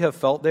you might have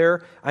felt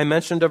there, I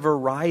mentioned a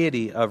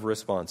variety of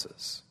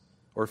responses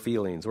or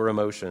feelings or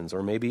emotions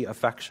or maybe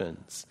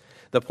affections.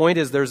 The point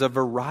is there's a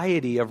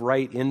variety of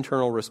right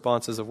internal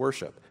responses of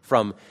worship,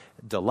 from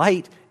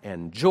delight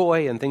and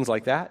joy and things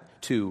like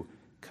that to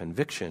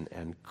conviction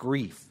and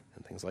grief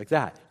and things like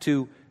that,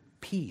 to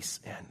peace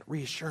and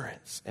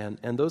reassurance and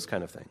those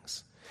kind of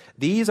things.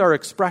 These are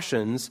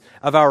expressions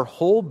of our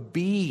whole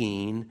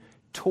being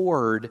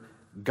toward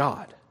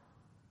God.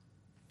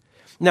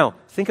 Now,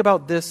 think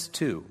about this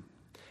too.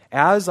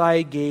 As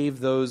I gave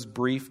those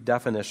brief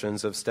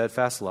definitions of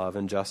steadfast love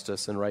and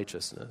justice and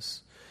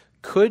righteousness,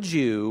 could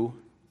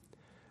you,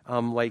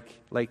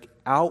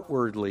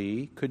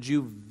 outwardly, could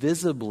you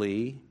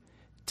visibly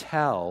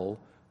tell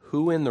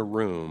who in the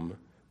room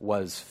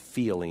was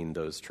feeling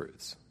those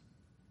truths?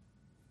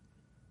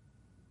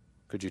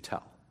 Could you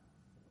tell?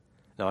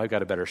 Now, I've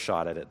got a better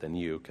shot at it than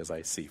you because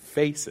I see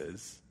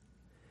faces.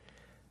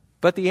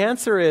 But the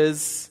answer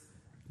is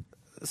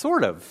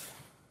sort of.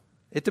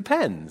 It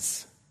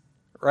depends,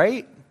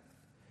 right?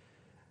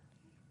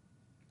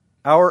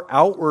 Our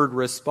outward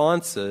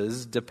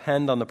responses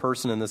depend on the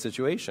person in the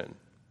situation.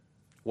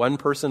 One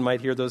person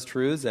might hear those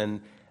truths and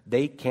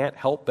they can't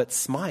help but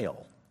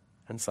smile.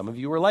 And some of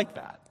you are like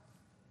that.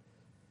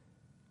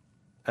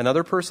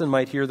 Another person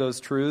might hear those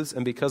truths,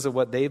 and because of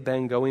what they've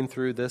been going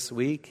through this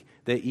week,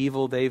 the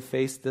evil they've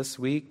faced this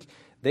week,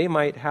 they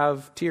might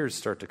have tears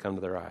start to come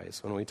to their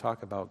eyes when we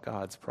talk about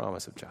God's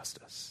promise of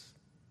justice.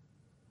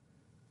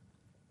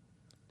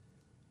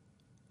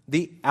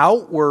 The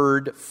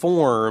outward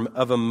form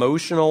of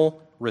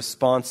emotional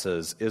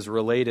responses is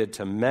related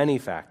to many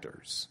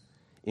factors,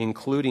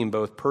 including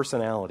both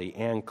personality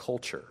and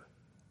culture.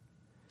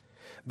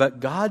 But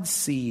God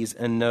sees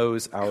and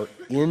knows our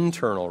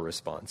internal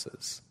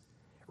responses,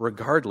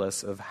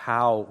 regardless of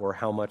how or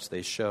how much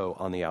they show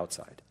on the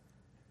outside.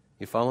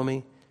 You follow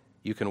me?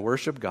 You can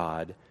worship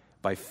God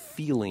by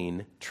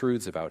feeling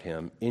truths about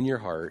Him in your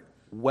heart,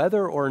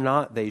 whether or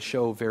not they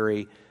show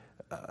very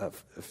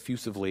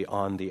effusively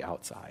on the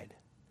outside.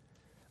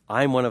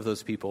 I'm one of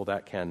those people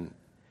that can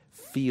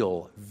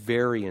feel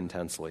very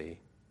intensely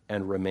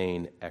and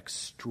remain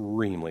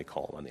extremely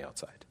calm on the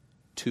outside,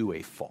 to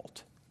a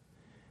fault.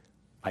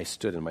 I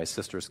stood in my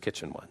sister's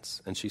kitchen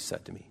once, and she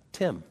said to me,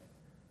 "Tim,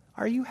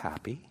 are you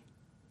happy?"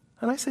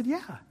 And I said,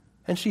 "Yeah."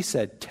 And she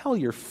said, "Tell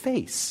your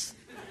face."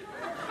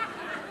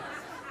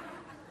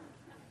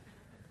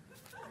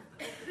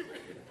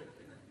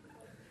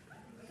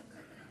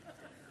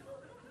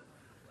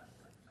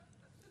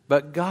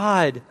 But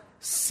God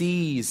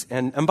sees,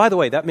 and by the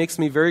way, that makes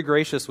me very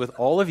gracious with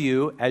all of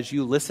you as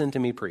you listen to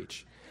me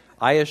preach.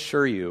 I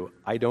assure you,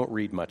 I don't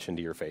read much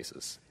into your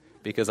faces,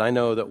 because I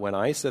know that when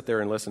I sit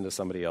there and listen to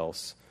somebody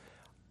else,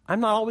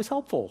 I'm not always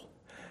helpful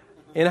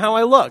in how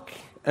I look.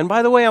 And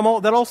by the way,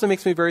 that also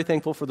makes me very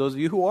thankful for those of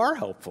you who are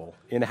helpful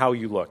in how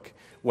you look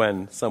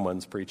when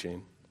someone's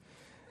preaching.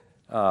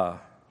 Can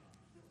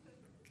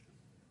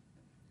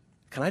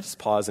I just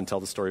pause and tell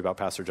the story about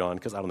Pastor John?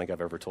 Because I don't think I've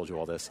ever told you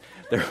all this.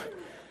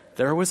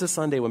 There was a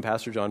Sunday when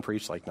Pastor John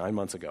preached like 9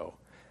 months ago,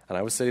 and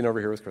I was sitting over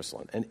here with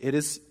Crystal. And it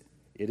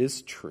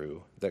is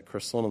true that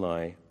Crystal and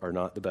I are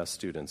not the best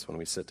students when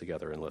we sit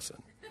together and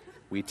listen.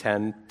 We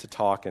tend to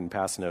talk and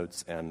pass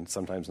notes and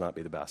sometimes not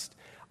be the best.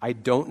 I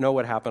don't know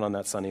what happened on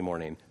that Sunday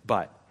morning,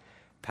 but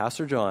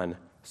Pastor John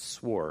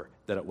swore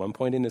that at one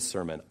point in his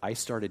sermon, I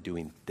started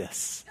doing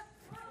this.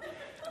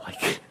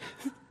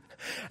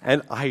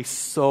 And I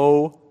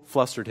so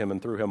flustered him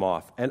and threw him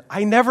off. And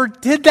I never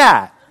did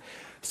that.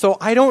 So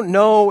I don't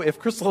know if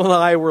Crystal and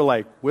I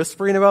were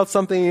whispering about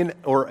something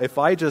or if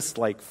I just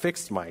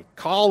fixed my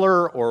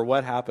collar or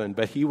what happened.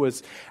 But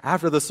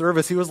after the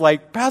service, he was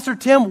like, "Pastor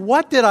Tim,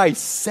 what did I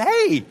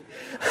say?"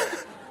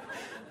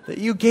 That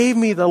you gave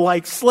me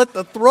the slit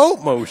the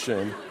throat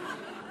motion.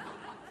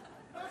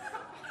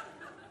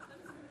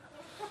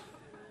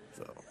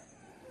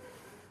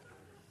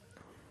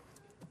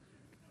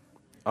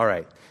 All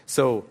right.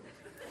 So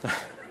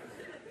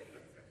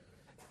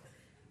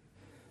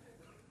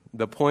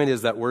the point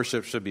is that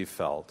worship should be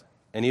felt.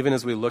 And even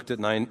as we looked at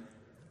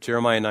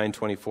Jeremiah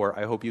 9:24,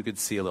 I hope you could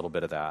see a little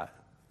bit of that.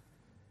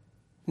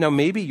 Now,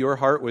 maybe your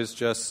heart was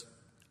just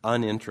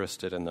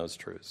uninterested in those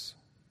truths.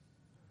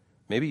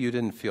 Maybe you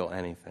didn't feel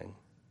anything.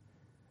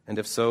 And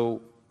if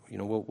so,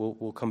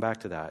 we'll come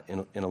back to that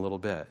in a little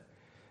bit.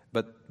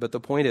 But the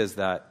point is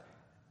that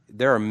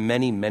there are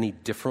many, many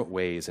different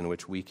ways in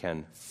which we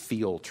can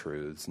feel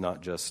truths,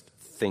 not just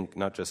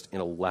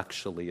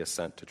intellectually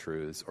assent to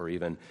truths or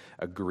even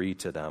agree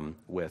to them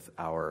with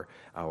our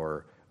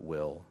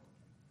will.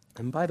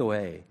 And by the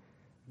way,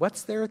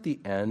 what's there at the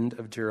end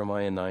of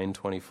Jeremiah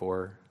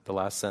 9:24, the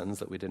last sentence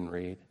that we didn't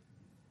read?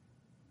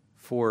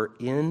 "For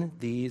in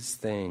these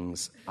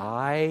things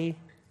I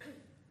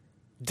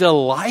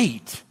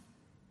delight,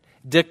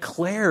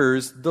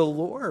 declares the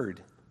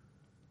Lord."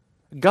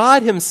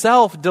 God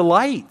himself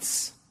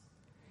delights.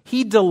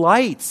 He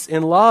delights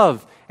in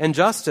love and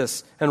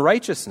justice and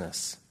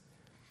righteousness.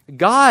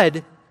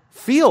 God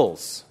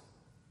feels.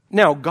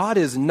 Now, God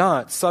is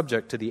not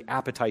subject to the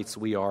appetites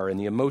we are and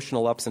the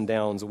emotional ups and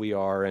downs we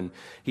are, and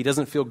he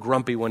doesn't feel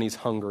grumpy when he's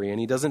hungry, and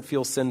he doesn't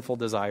feel sinful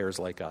desires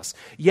like us.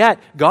 Yet,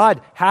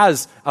 God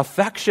has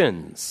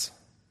affections.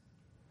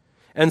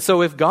 And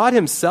so if God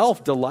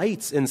himself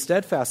delights in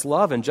steadfast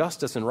love and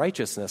justice and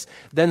righteousness,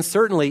 then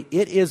certainly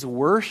it is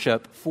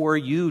worship for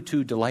you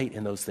to delight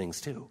in those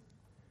things too.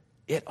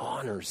 It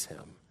honors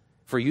him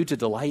for you to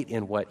delight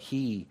in what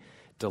he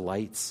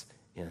delights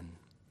in.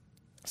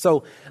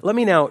 So let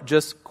me now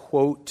just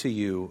quote to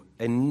you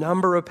a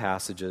number of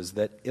passages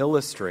that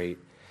illustrate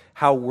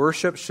how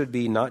worship should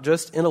be not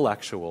just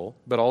intellectual,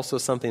 but also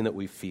something that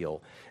we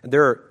feel.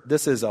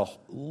 This is a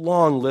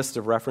long list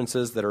of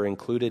references that are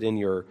included in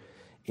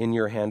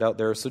your handout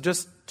there. So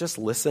just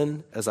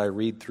listen as I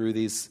read through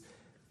these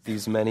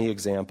many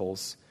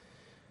examples.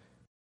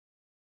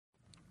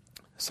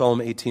 Psalm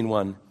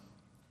 18:1.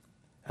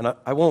 And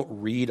I won't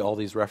read all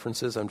these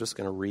references. I'm just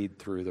going to read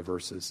through the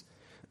verses.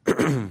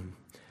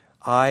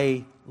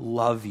 I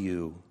love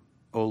you,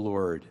 O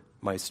Lord,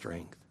 my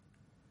strength.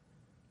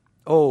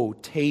 Oh,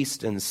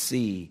 taste and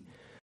see.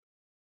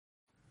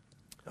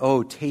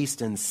 Oh,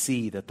 taste and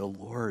see that the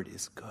Lord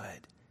is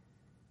good.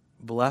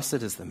 Blessed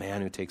is the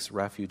man who takes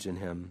refuge in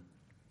him.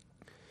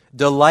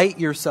 Delight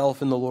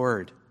yourself in the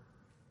Lord,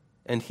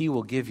 and he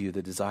will give you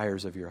the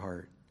desires of your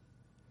heart.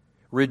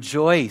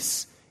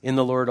 Rejoice in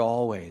the Lord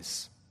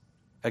always.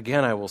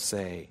 Again, I will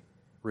say,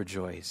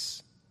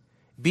 rejoice.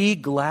 Be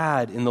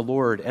glad in the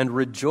Lord and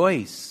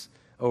rejoice,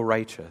 O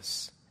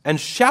righteous, and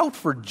shout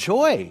for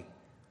joy,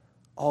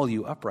 all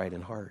you upright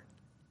in heart.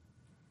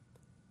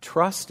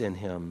 Trust in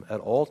him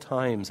at all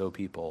times, O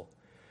people.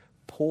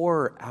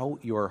 Pour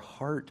out your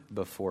heart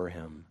before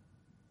him.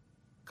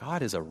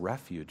 God is a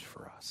refuge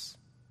for us.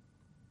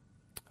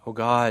 O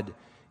God,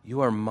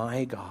 you are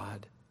my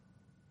God.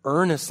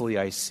 Earnestly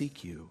I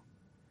seek you.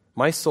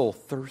 My soul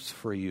thirsts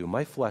for you.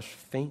 My flesh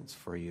faints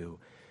for you,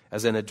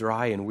 as in a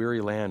dry and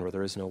weary land where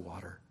there is no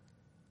water.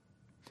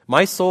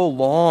 My soul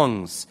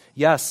longs,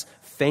 yes,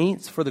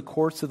 faints for the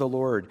courts of the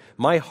Lord.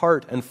 My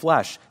heart and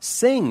flesh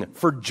sing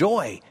for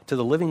joy to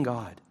the living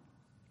God.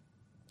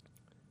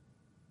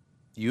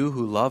 You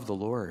who love the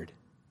Lord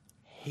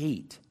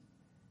hate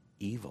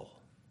evil.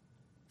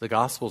 The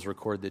Gospels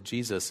record that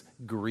Jesus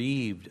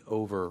grieved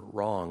over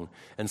wrong,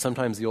 and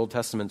sometimes the Old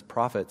Testament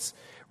prophets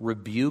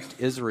rebuked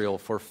Israel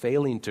for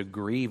failing to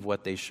grieve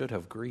what they should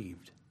have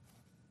grieved.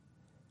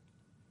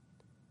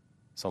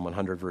 Psalm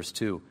 100, verse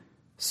 2.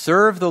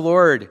 Serve the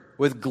Lord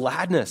with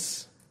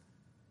gladness.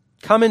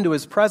 Come into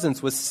his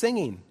presence with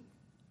singing.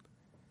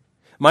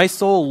 My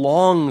soul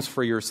longs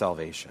for your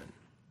salvation.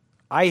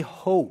 I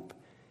hope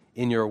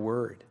in your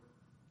word.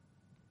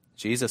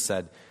 Jesus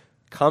said,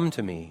 come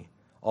to me,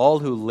 all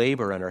who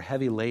labor and are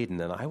heavy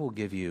laden, and I will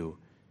give you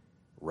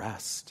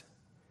rest.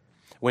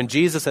 When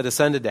Jesus had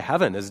ascended to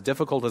heaven, as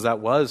difficult as that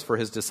was for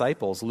his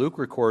disciples, Luke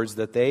records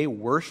that they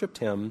worshiped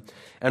him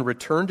and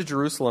returned to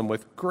Jerusalem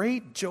with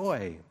great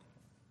joy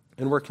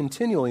and were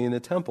continually in the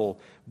temple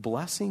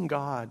blessing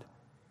God.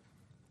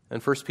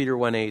 And 1 Peter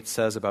 1:8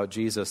 says about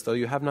Jesus, though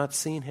you have not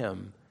seen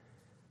him,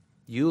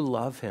 you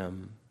love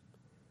him.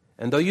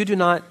 And though you do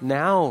not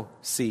now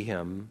see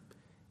him,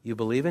 you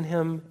believe in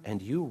him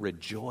and you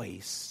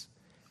rejoice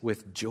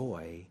with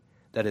joy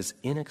that is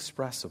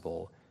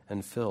inexpressible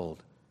and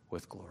filled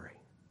with glory.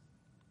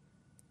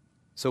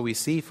 So we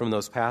see from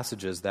those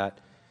passages that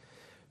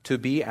to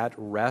be at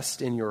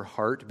rest in your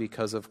heart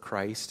because of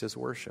Christ is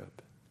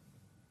worship.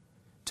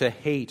 To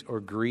hate or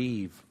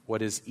grieve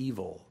what is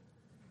evil,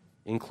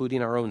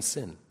 including our own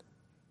sin,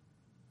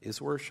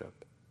 is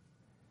worship.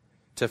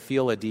 To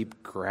feel a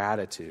deep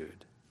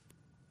gratitude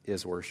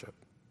is worship.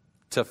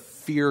 To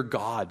fear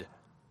God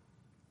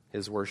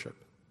is worship.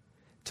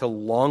 To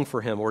long for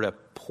him or to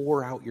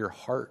pour out your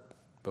heart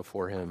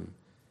before him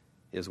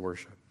is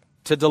worship.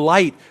 To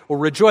delight or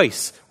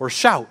rejoice or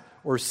shout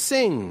or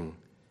sing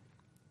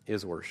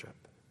is worship.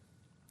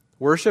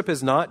 Worship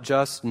is not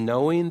just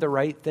knowing the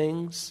right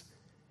things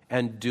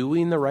and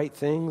doing the right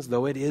things,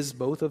 though it is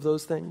both of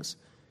those things,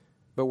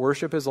 but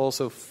worship is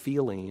also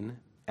feeling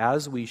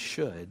as we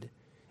should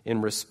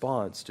in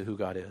response to who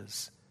God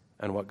is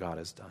and what God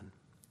has done.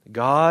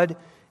 God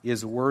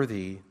is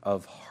worthy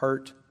of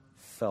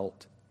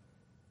heartfelt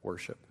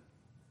worship.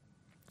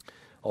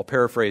 I'll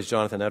paraphrase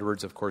Jonathan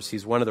Edwards, of course.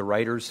 He's one of the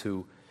writers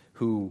who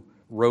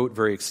wrote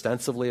very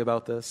extensively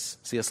about this.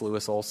 C.S.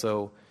 Lewis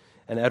also.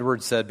 And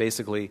Edwards said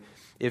basically,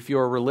 if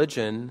your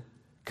religion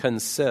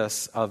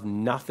consists of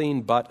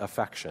nothing but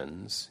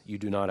affections, you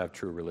do not have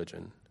true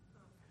religion.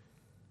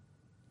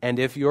 And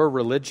if your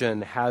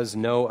religion has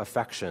no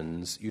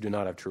affections, you do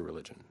not have true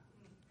religion.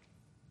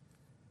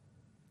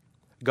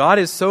 God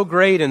is so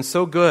great and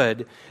so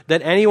good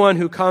that anyone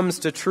who comes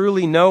to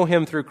truly know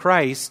him through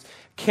Christ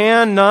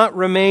cannot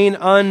remain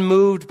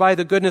unmoved by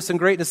the goodness and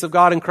greatness of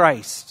God in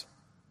Christ.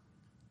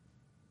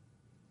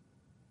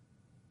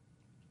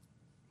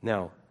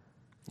 Now,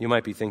 You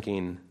might be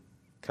thinking,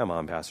 come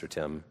on, Pastor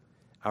Tim,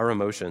 our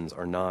emotions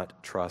are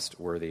not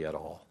trustworthy at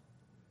all.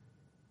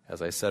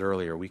 As I said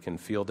earlier, we can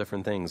feel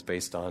different things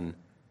based on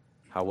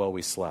how well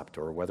we slept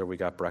or whether we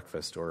got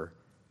breakfast or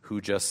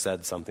who just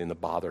said something that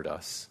bothered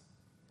us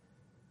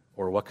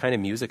or what kind of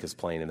music is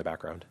playing in the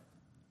background,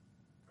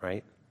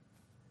 right?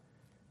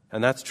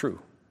 And that's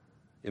true.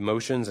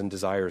 Emotions and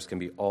desires can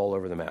be all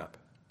over the map.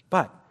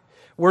 But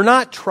we're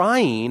not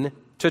trying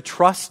to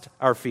trust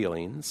our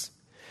feelings,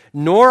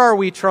 nor are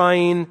we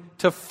trying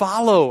to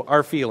follow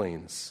our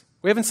feelings.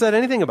 We haven't said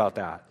anything about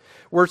that.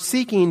 We're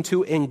seeking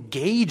to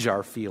engage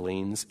our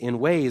feelings in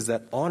ways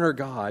that honor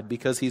God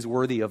because He's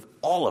worthy of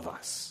all of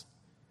us.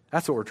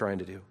 That's what we're trying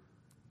to do.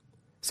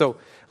 So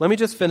let me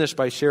just finish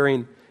by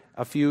sharing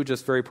a few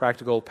just very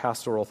practical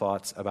pastoral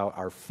thoughts about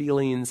our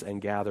feelings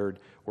and gathered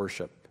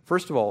worship.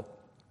 First of all,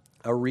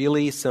 a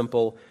really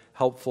simple,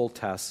 helpful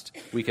test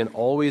we can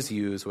always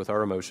use with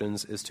our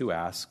emotions is to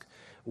ask,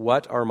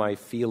 what are my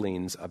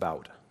feelings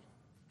about?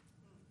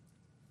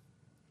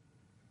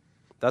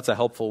 That's a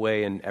helpful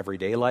way in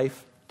everyday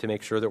life to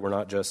make sure that we're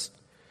not just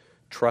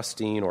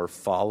trusting or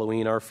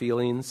following our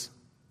feelings.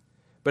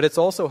 But it's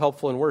also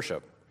helpful in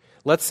worship.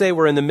 Let's say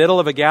we're in the middle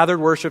of a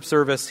gathered worship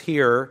service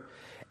here,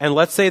 and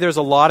let's say there's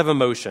a lot of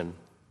emotion.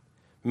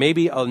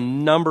 Maybe a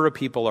number of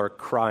people are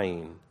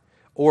crying,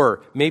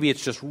 or maybe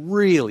it's just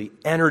really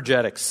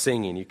energetic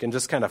singing. You can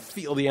just kind of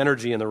feel the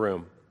energy in the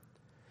room.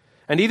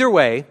 And either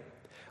way,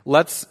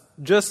 let's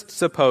just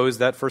suppose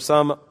that for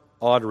some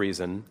odd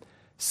reason,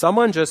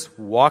 someone just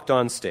walked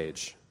on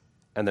stage,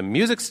 and the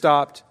music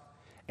stopped,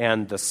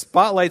 and the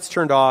spotlights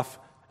turned off,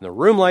 and the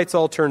room lights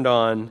all turned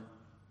on.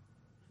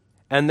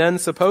 And then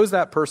suppose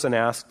that person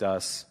asked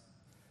us,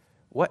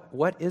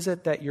 what is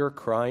it that you're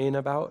crying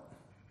about?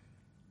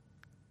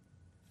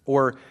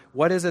 Or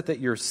what is it that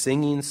you're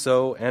singing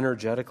so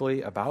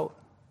energetically about?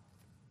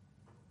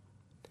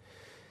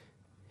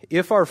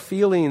 If our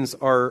feelings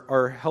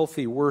are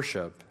healthy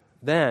worship,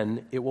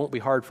 then it won't be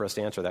hard for us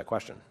to answer that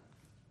question.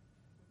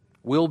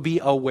 We'll be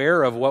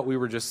aware of what we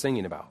were just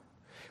singing about.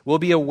 We'll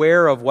be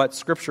aware of what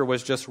Scripture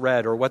was just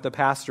read or what the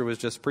pastor was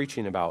just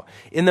preaching about.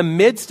 In the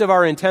midst of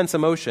our intense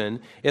emotion,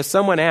 if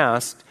someone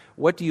asked,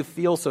 what do you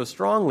feel so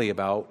strongly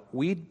about?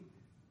 It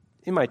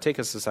might take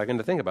us a second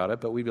to think about it,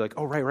 but we'd be like,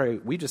 oh,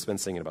 right, we just been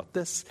singing about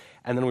this,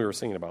 and then we were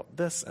singing about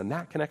this and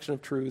that connection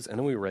of truths, and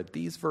then we read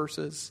these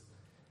verses.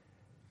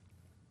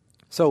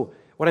 So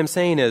what I'm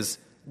saying is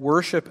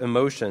worship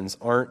emotions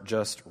aren't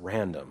just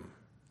random.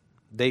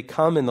 They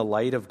come in the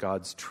light of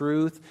God's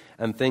truth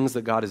and things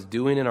that God is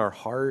doing in our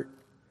heart.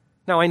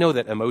 Now, I know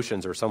that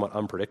emotions are somewhat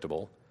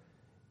unpredictable.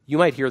 You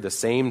might hear the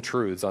same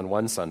truths on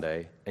one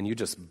Sunday, and you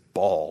just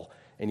bawl,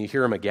 and you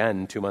hear them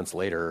again 2 months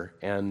later,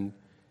 and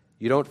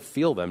you don't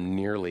feel them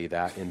nearly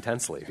that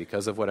intensely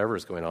because of whatever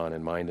is going on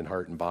in mind and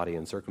heart and body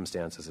and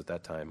circumstances at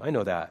that time. I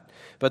know that.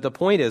 But the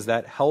point is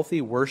that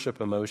healthy worship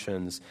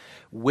emotions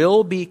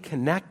will be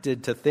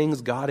connected to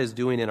things God is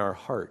doing in our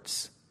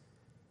hearts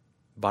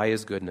by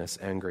His goodness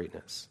and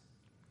greatness.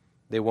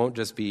 They won't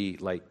just be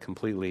like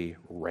completely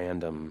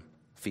random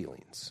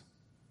feelings.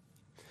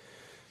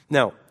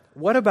 Now,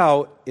 what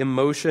about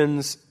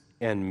emotions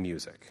and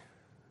music?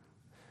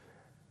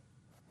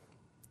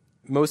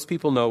 Most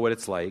people know what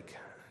it's like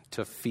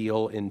to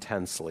feel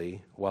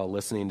intensely while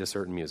listening to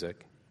certain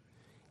music,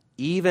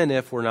 even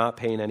if we're not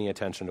paying any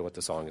attention to what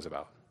the song is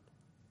about.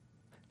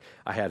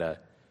 I had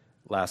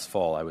last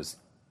fall,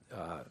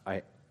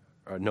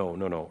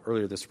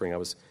 earlier this spring, I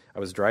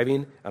was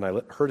driving and I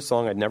heard a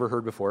song I'd never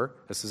heard before.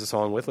 This is a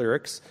song with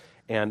lyrics,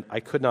 and I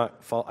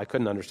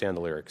couldn't understand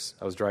the lyrics.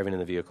 I was driving in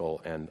the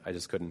vehicle and I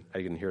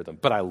couldn't hear them,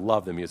 but I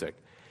love the music.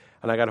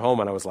 And I got home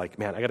and I was like,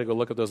 man, I got to go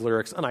look up those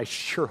lyrics, and I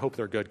sure hope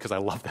they're good because I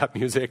love that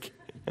music.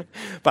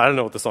 But I don't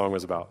know what the song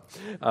was about.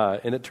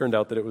 And it turned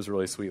out that it was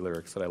really sweet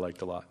lyrics that I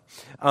liked a lot.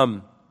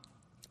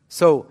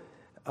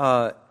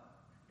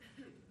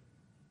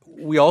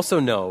 We also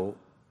know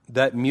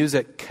that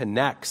music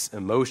connects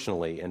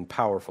emotionally in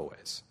powerful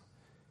ways.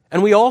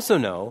 And we also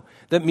know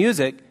that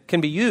music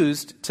can be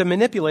used to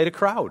manipulate a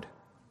crowd.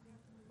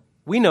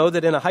 We know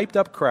that in a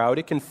hyped-up crowd,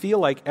 it can feel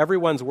like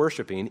everyone's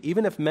worshiping,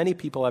 even if many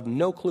people have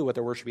no clue what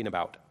they're worshiping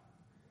about.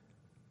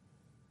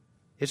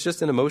 It's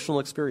just an emotional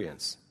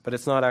experience, but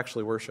it's not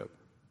actually worship.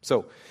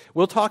 So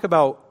we'll talk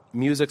about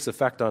music's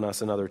effect on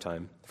us another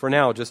time. For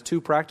now, just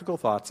 2 practical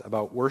thoughts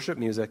about worship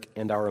music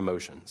and our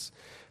emotions.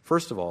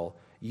 First of all,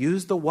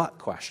 use the what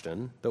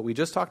question that we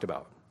just talked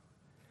about.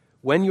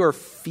 When you're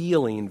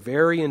feeling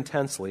very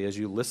intensely as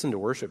you listen to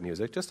worship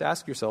music, just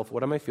ask yourself,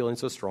 what am I feeling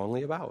so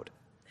strongly about?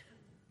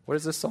 What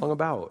is this song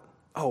about?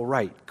 Oh,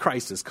 right,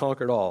 Christ has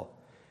conquered all.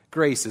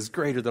 Grace is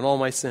greater than all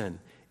my sin.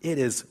 It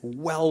is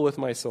well with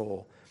my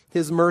soul.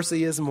 His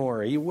mercy is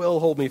more. He will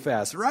hold me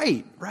fast.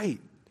 Right.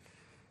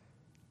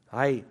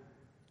 I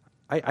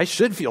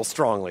should feel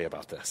strongly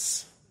about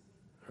this.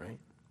 Right?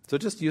 So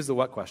just use the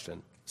what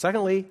question.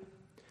 Secondly,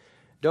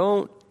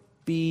 don't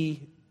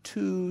be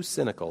too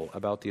cynical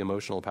about the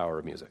emotional power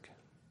of music.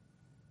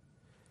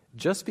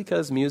 Just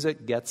because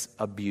music gets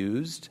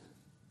abused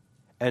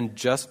And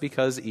just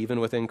because even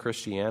within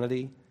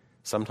Christianity,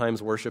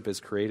 sometimes worship is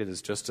created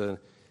as just an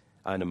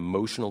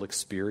emotional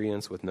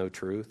experience with no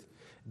truth,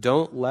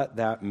 don't let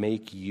that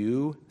make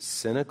you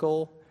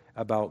cynical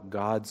about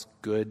God's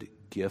good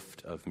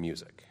gift of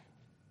music.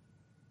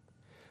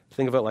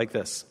 Think of it like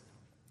this.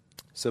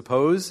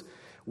 Suppose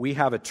we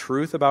have a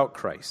truth about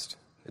Christ.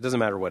 It doesn't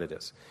matter what it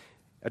is.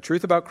 A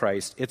truth about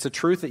Christ. It's a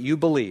truth that you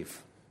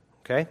believe.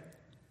 Okay?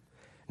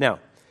 Now,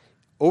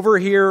 over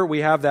here we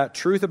have that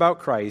truth about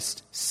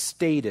Christ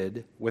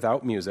stated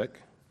without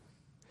music.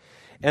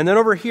 And then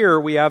over here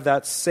we have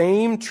that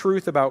same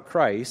truth about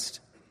Christ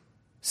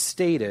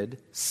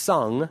stated,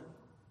 sung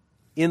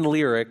in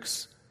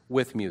lyrics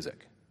with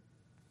music.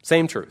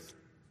 Same truth.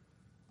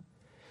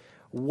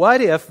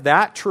 What if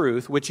that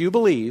truth, which you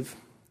believe,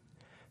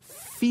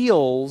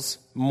 feels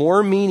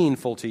more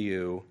meaningful to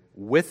you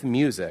with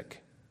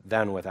music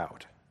than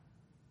without?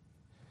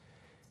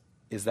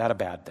 Is that a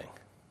bad thing?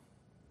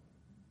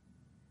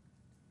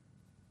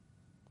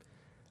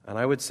 And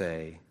I would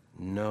say,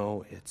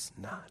 no, it's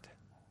not.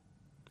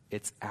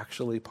 It's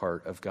actually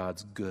part of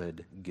God's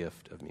good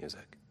gift of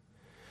music.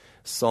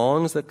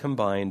 Songs that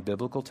combine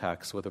biblical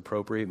texts with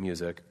appropriate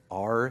music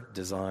are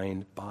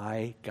designed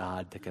by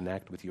God to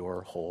connect with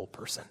your whole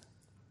person.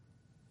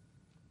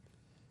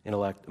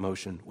 Intellect,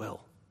 emotion,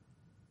 will.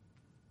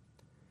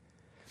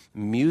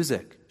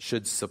 Music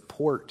should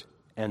support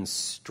and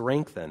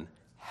strengthen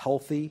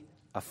healthy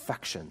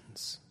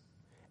affections.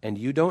 And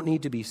you don't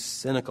need to be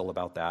cynical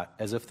about that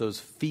as if those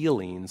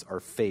feelings are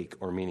fake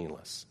or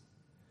meaningless.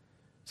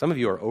 Some of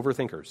you are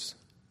overthinkers.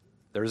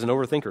 There's an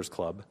overthinkers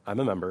club. I'm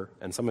a member,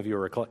 and some of you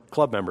are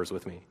club members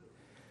with me.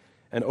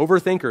 And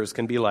overthinkers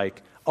can be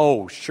like,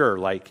 oh, sure,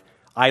 like,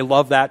 I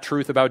love that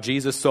truth about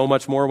Jesus so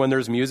much more when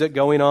there's music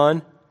going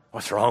on.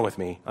 What's wrong with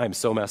me? I'm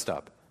so messed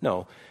up.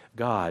 No,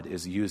 God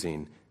is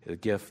using the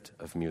gift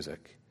of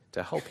music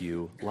to help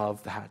you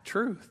love that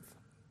truth.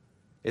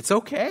 It's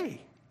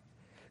okay.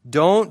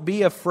 Don't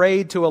be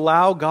afraid to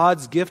allow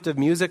God's gift of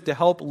music to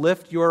help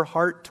lift your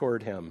heart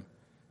toward Him.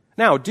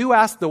 Now, do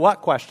ask the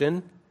what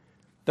question.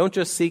 Don't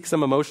just seek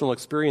some emotional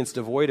experience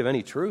devoid of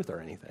any truth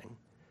or anything.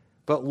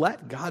 But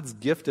let God's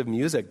gift of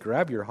music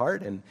grab your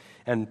heart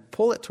and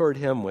pull it toward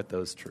Him with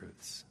those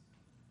truths.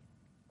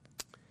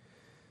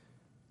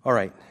 All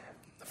right.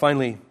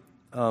 Finally,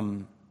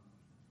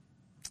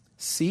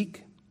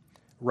 seek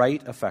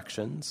right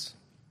affections.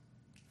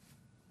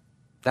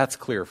 That's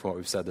clear from what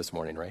we've said this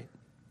morning, right?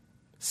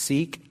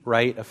 Seek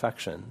right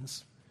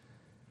affections.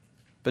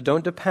 But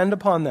don't depend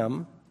upon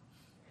them,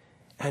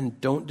 and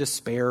don't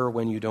despair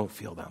when you don't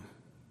feel them.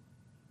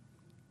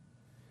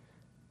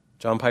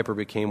 John Piper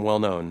became well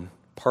known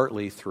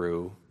partly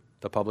through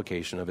the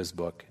publication of his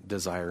book,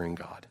 Desiring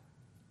God.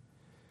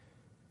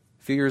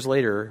 A few years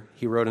later,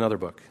 he wrote another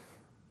book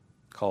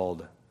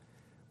called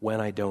When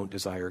I Don't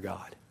Desire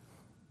God.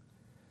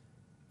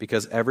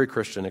 Because every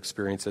Christian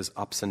experiences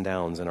ups and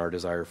downs in our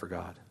desire for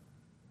God.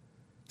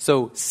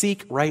 So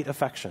seek right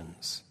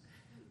affections,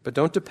 but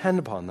don't depend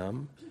upon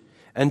them,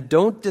 and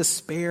don't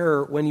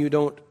despair when you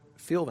don't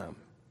feel them.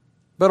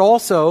 But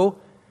also,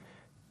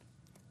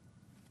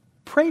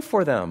 pray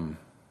for them.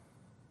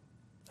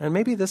 And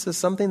maybe this is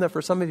something that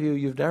for some of you,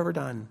 you've never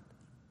done.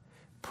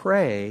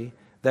 Pray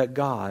that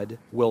God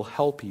will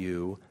help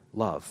you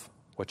love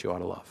what you ought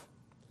to love.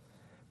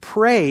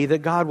 Pray that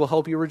God will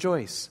help you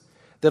rejoice,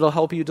 that He'll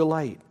help you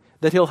delight,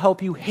 that He'll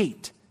help you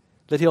hate,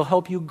 that He'll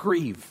help you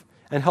grieve,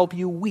 and help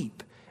you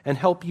weep, and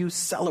help you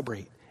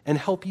celebrate, and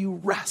help you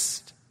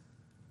rest.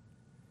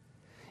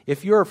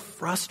 If you're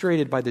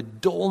frustrated by the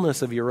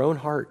dullness of your own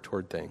heart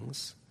toward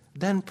things,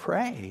 then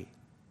pray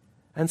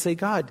and say,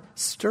 God,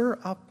 stir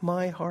up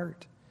my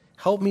heart.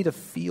 Help me to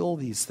feel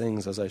these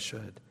things as I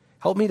should.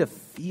 Help me to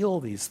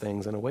feel these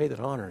things in a way that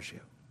honors you.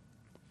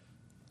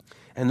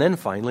 And then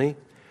finally,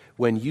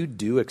 when you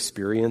do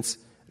experience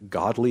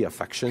godly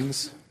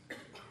affections,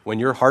 when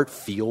your heart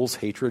feels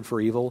hatred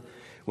for evil,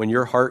 when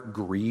your heart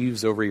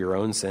grieves over your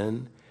own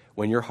sin,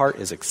 when your heart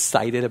is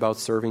excited about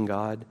serving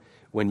God,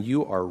 when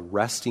you are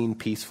resting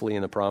peacefully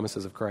in the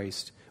promises of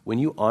Christ, when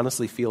you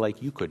honestly feel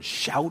like you could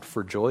shout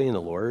for joy in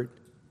the Lord,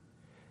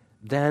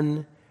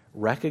 then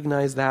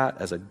recognize that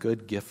as a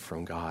good gift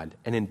from God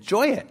and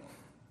enjoy it.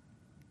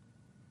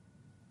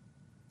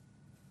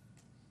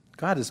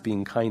 God is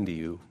being kind to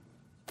you.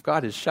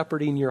 God is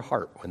shepherding your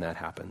heart when that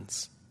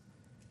happens.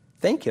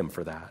 Thank Him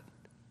for that.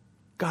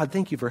 God,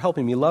 thank you for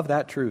helping me love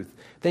that truth.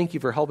 Thank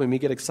you for helping me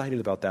get excited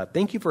about that.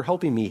 Thank you for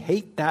helping me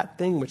hate that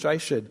thing which I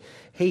should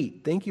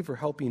hate. Thank you for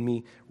helping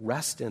me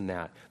rest in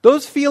that.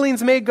 Those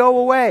feelings may go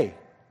away.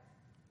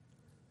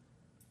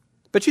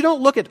 But you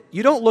don't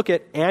look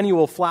at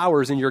annual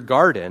flowers in your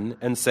garden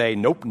and say,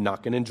 nope,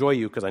 not going to enjoy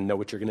you because I know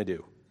what you're going to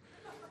do.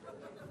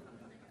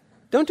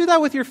 Don't do that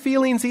with your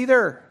feelings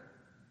either.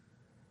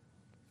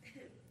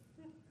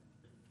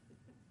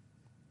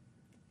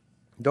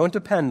 Don't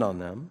depend on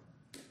them.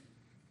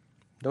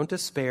 Don't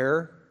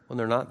despair when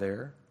they're not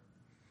there.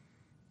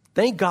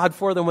 Thank God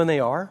for them when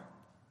they are.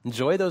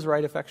 Enjoy those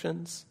right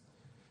affections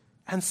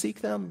and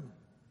seek them.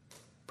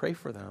 Pray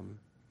for them.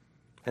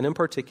 And in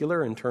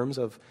particular, in terms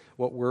of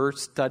what we're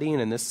studying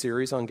in this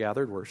series on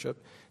gathered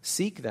worship,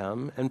 seek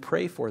them and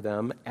pray for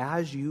them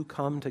as you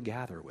come to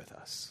gather with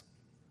us.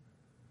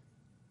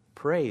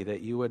 Pray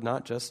that you would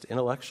not just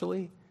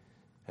intellectually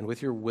and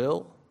with your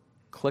will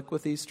click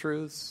with these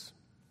truths,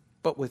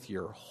 but with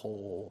your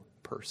whole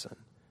person.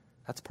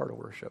 That's part of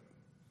worship.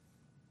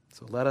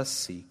 So let us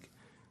seek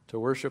to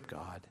worship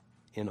God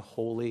in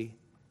holy,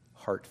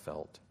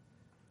 heartfelt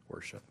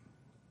worship.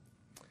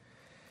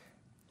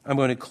 I'm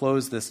going to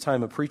close this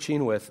time of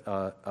preaching with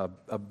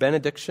a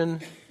benediction,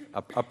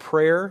 a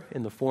prayer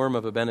in the form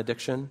of a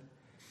benediction,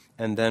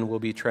 and then we'll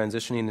be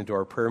transitioning into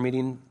our prayer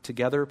meeting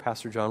together.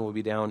 Pastor John will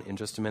be down in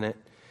just a minute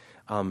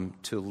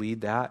to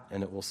lead that,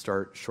 and it will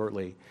start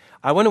shortly.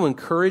 I want to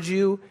encourage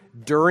you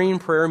during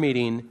prayer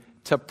meeting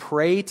to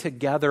pray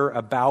together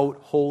about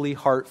holy,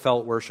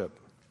 heartfelt worship.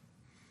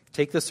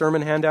 Take the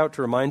sermon handout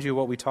to remind you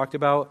what we talked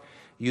about.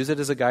 Use it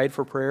as a guide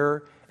for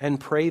prayer, and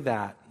pray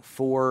that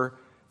for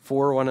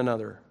one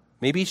another.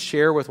 Maybe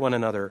share with one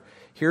another.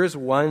 Here's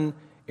one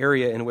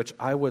area in which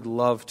I would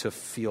love to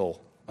feel.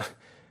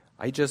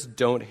 I just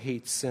don't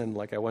hate sin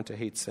like I want to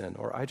hate sin.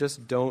 Or I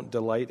just don't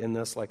delight in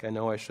this like I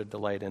know I should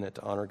delight in it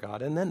to honor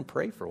God. And then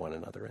pray for one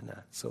another in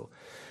that. So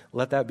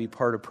let that be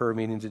part of prayer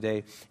meeting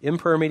today. In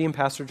prayer meeting,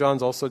 Pastor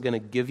John's also going to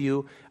give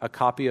you a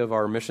copy of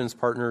our missions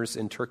partners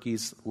in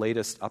Turkey's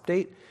latest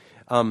update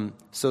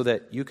so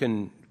that you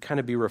can kind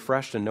of be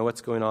refreshed and know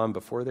what's going on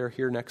before they're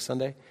here next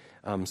Sunday.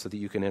 So that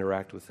you can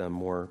interact with them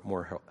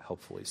more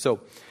helpfully.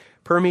 So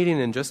prayer meeting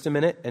in just a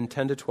minute, and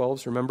 10 to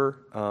 12s.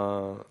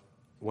 Remember,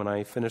 when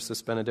I finish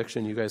this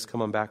benediction, you guys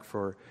come on back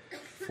for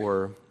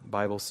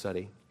Bible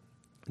study.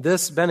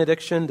 This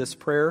benediction, this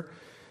prayer,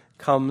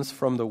 comes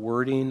from the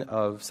wording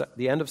of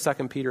the end of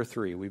 2 Peter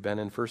 3. We've been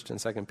in 1 and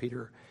 2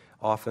 Peter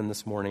often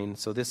this morning.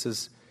 So this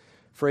is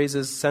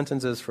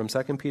sentences from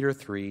 2 Peter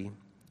 3,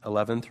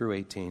 11 through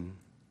 18.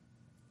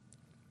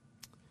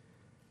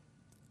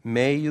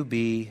 May you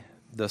be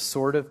the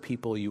sort of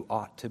people you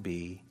ought to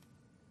be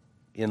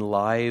in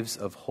lives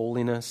of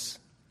holiness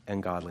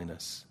and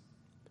godliness,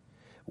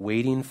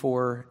 waiting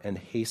for and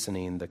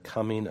hastening the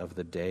coming of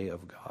the day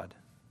of God.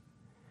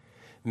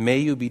 May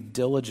you be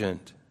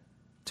diligent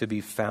to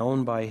be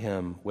found by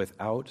him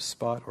without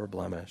spot or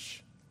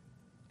blemish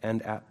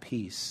and at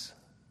peace.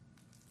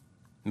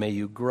 May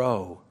you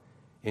grow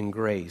in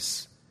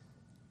grace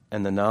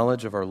and the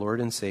knowledge of our Lord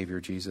and Savior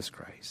Jesus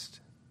Christ.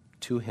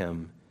 To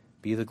him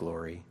be the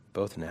glory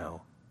both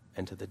now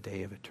and to the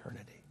day of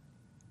eternity.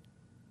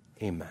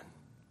 Amen.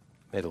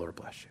 May the Lord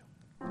bless you.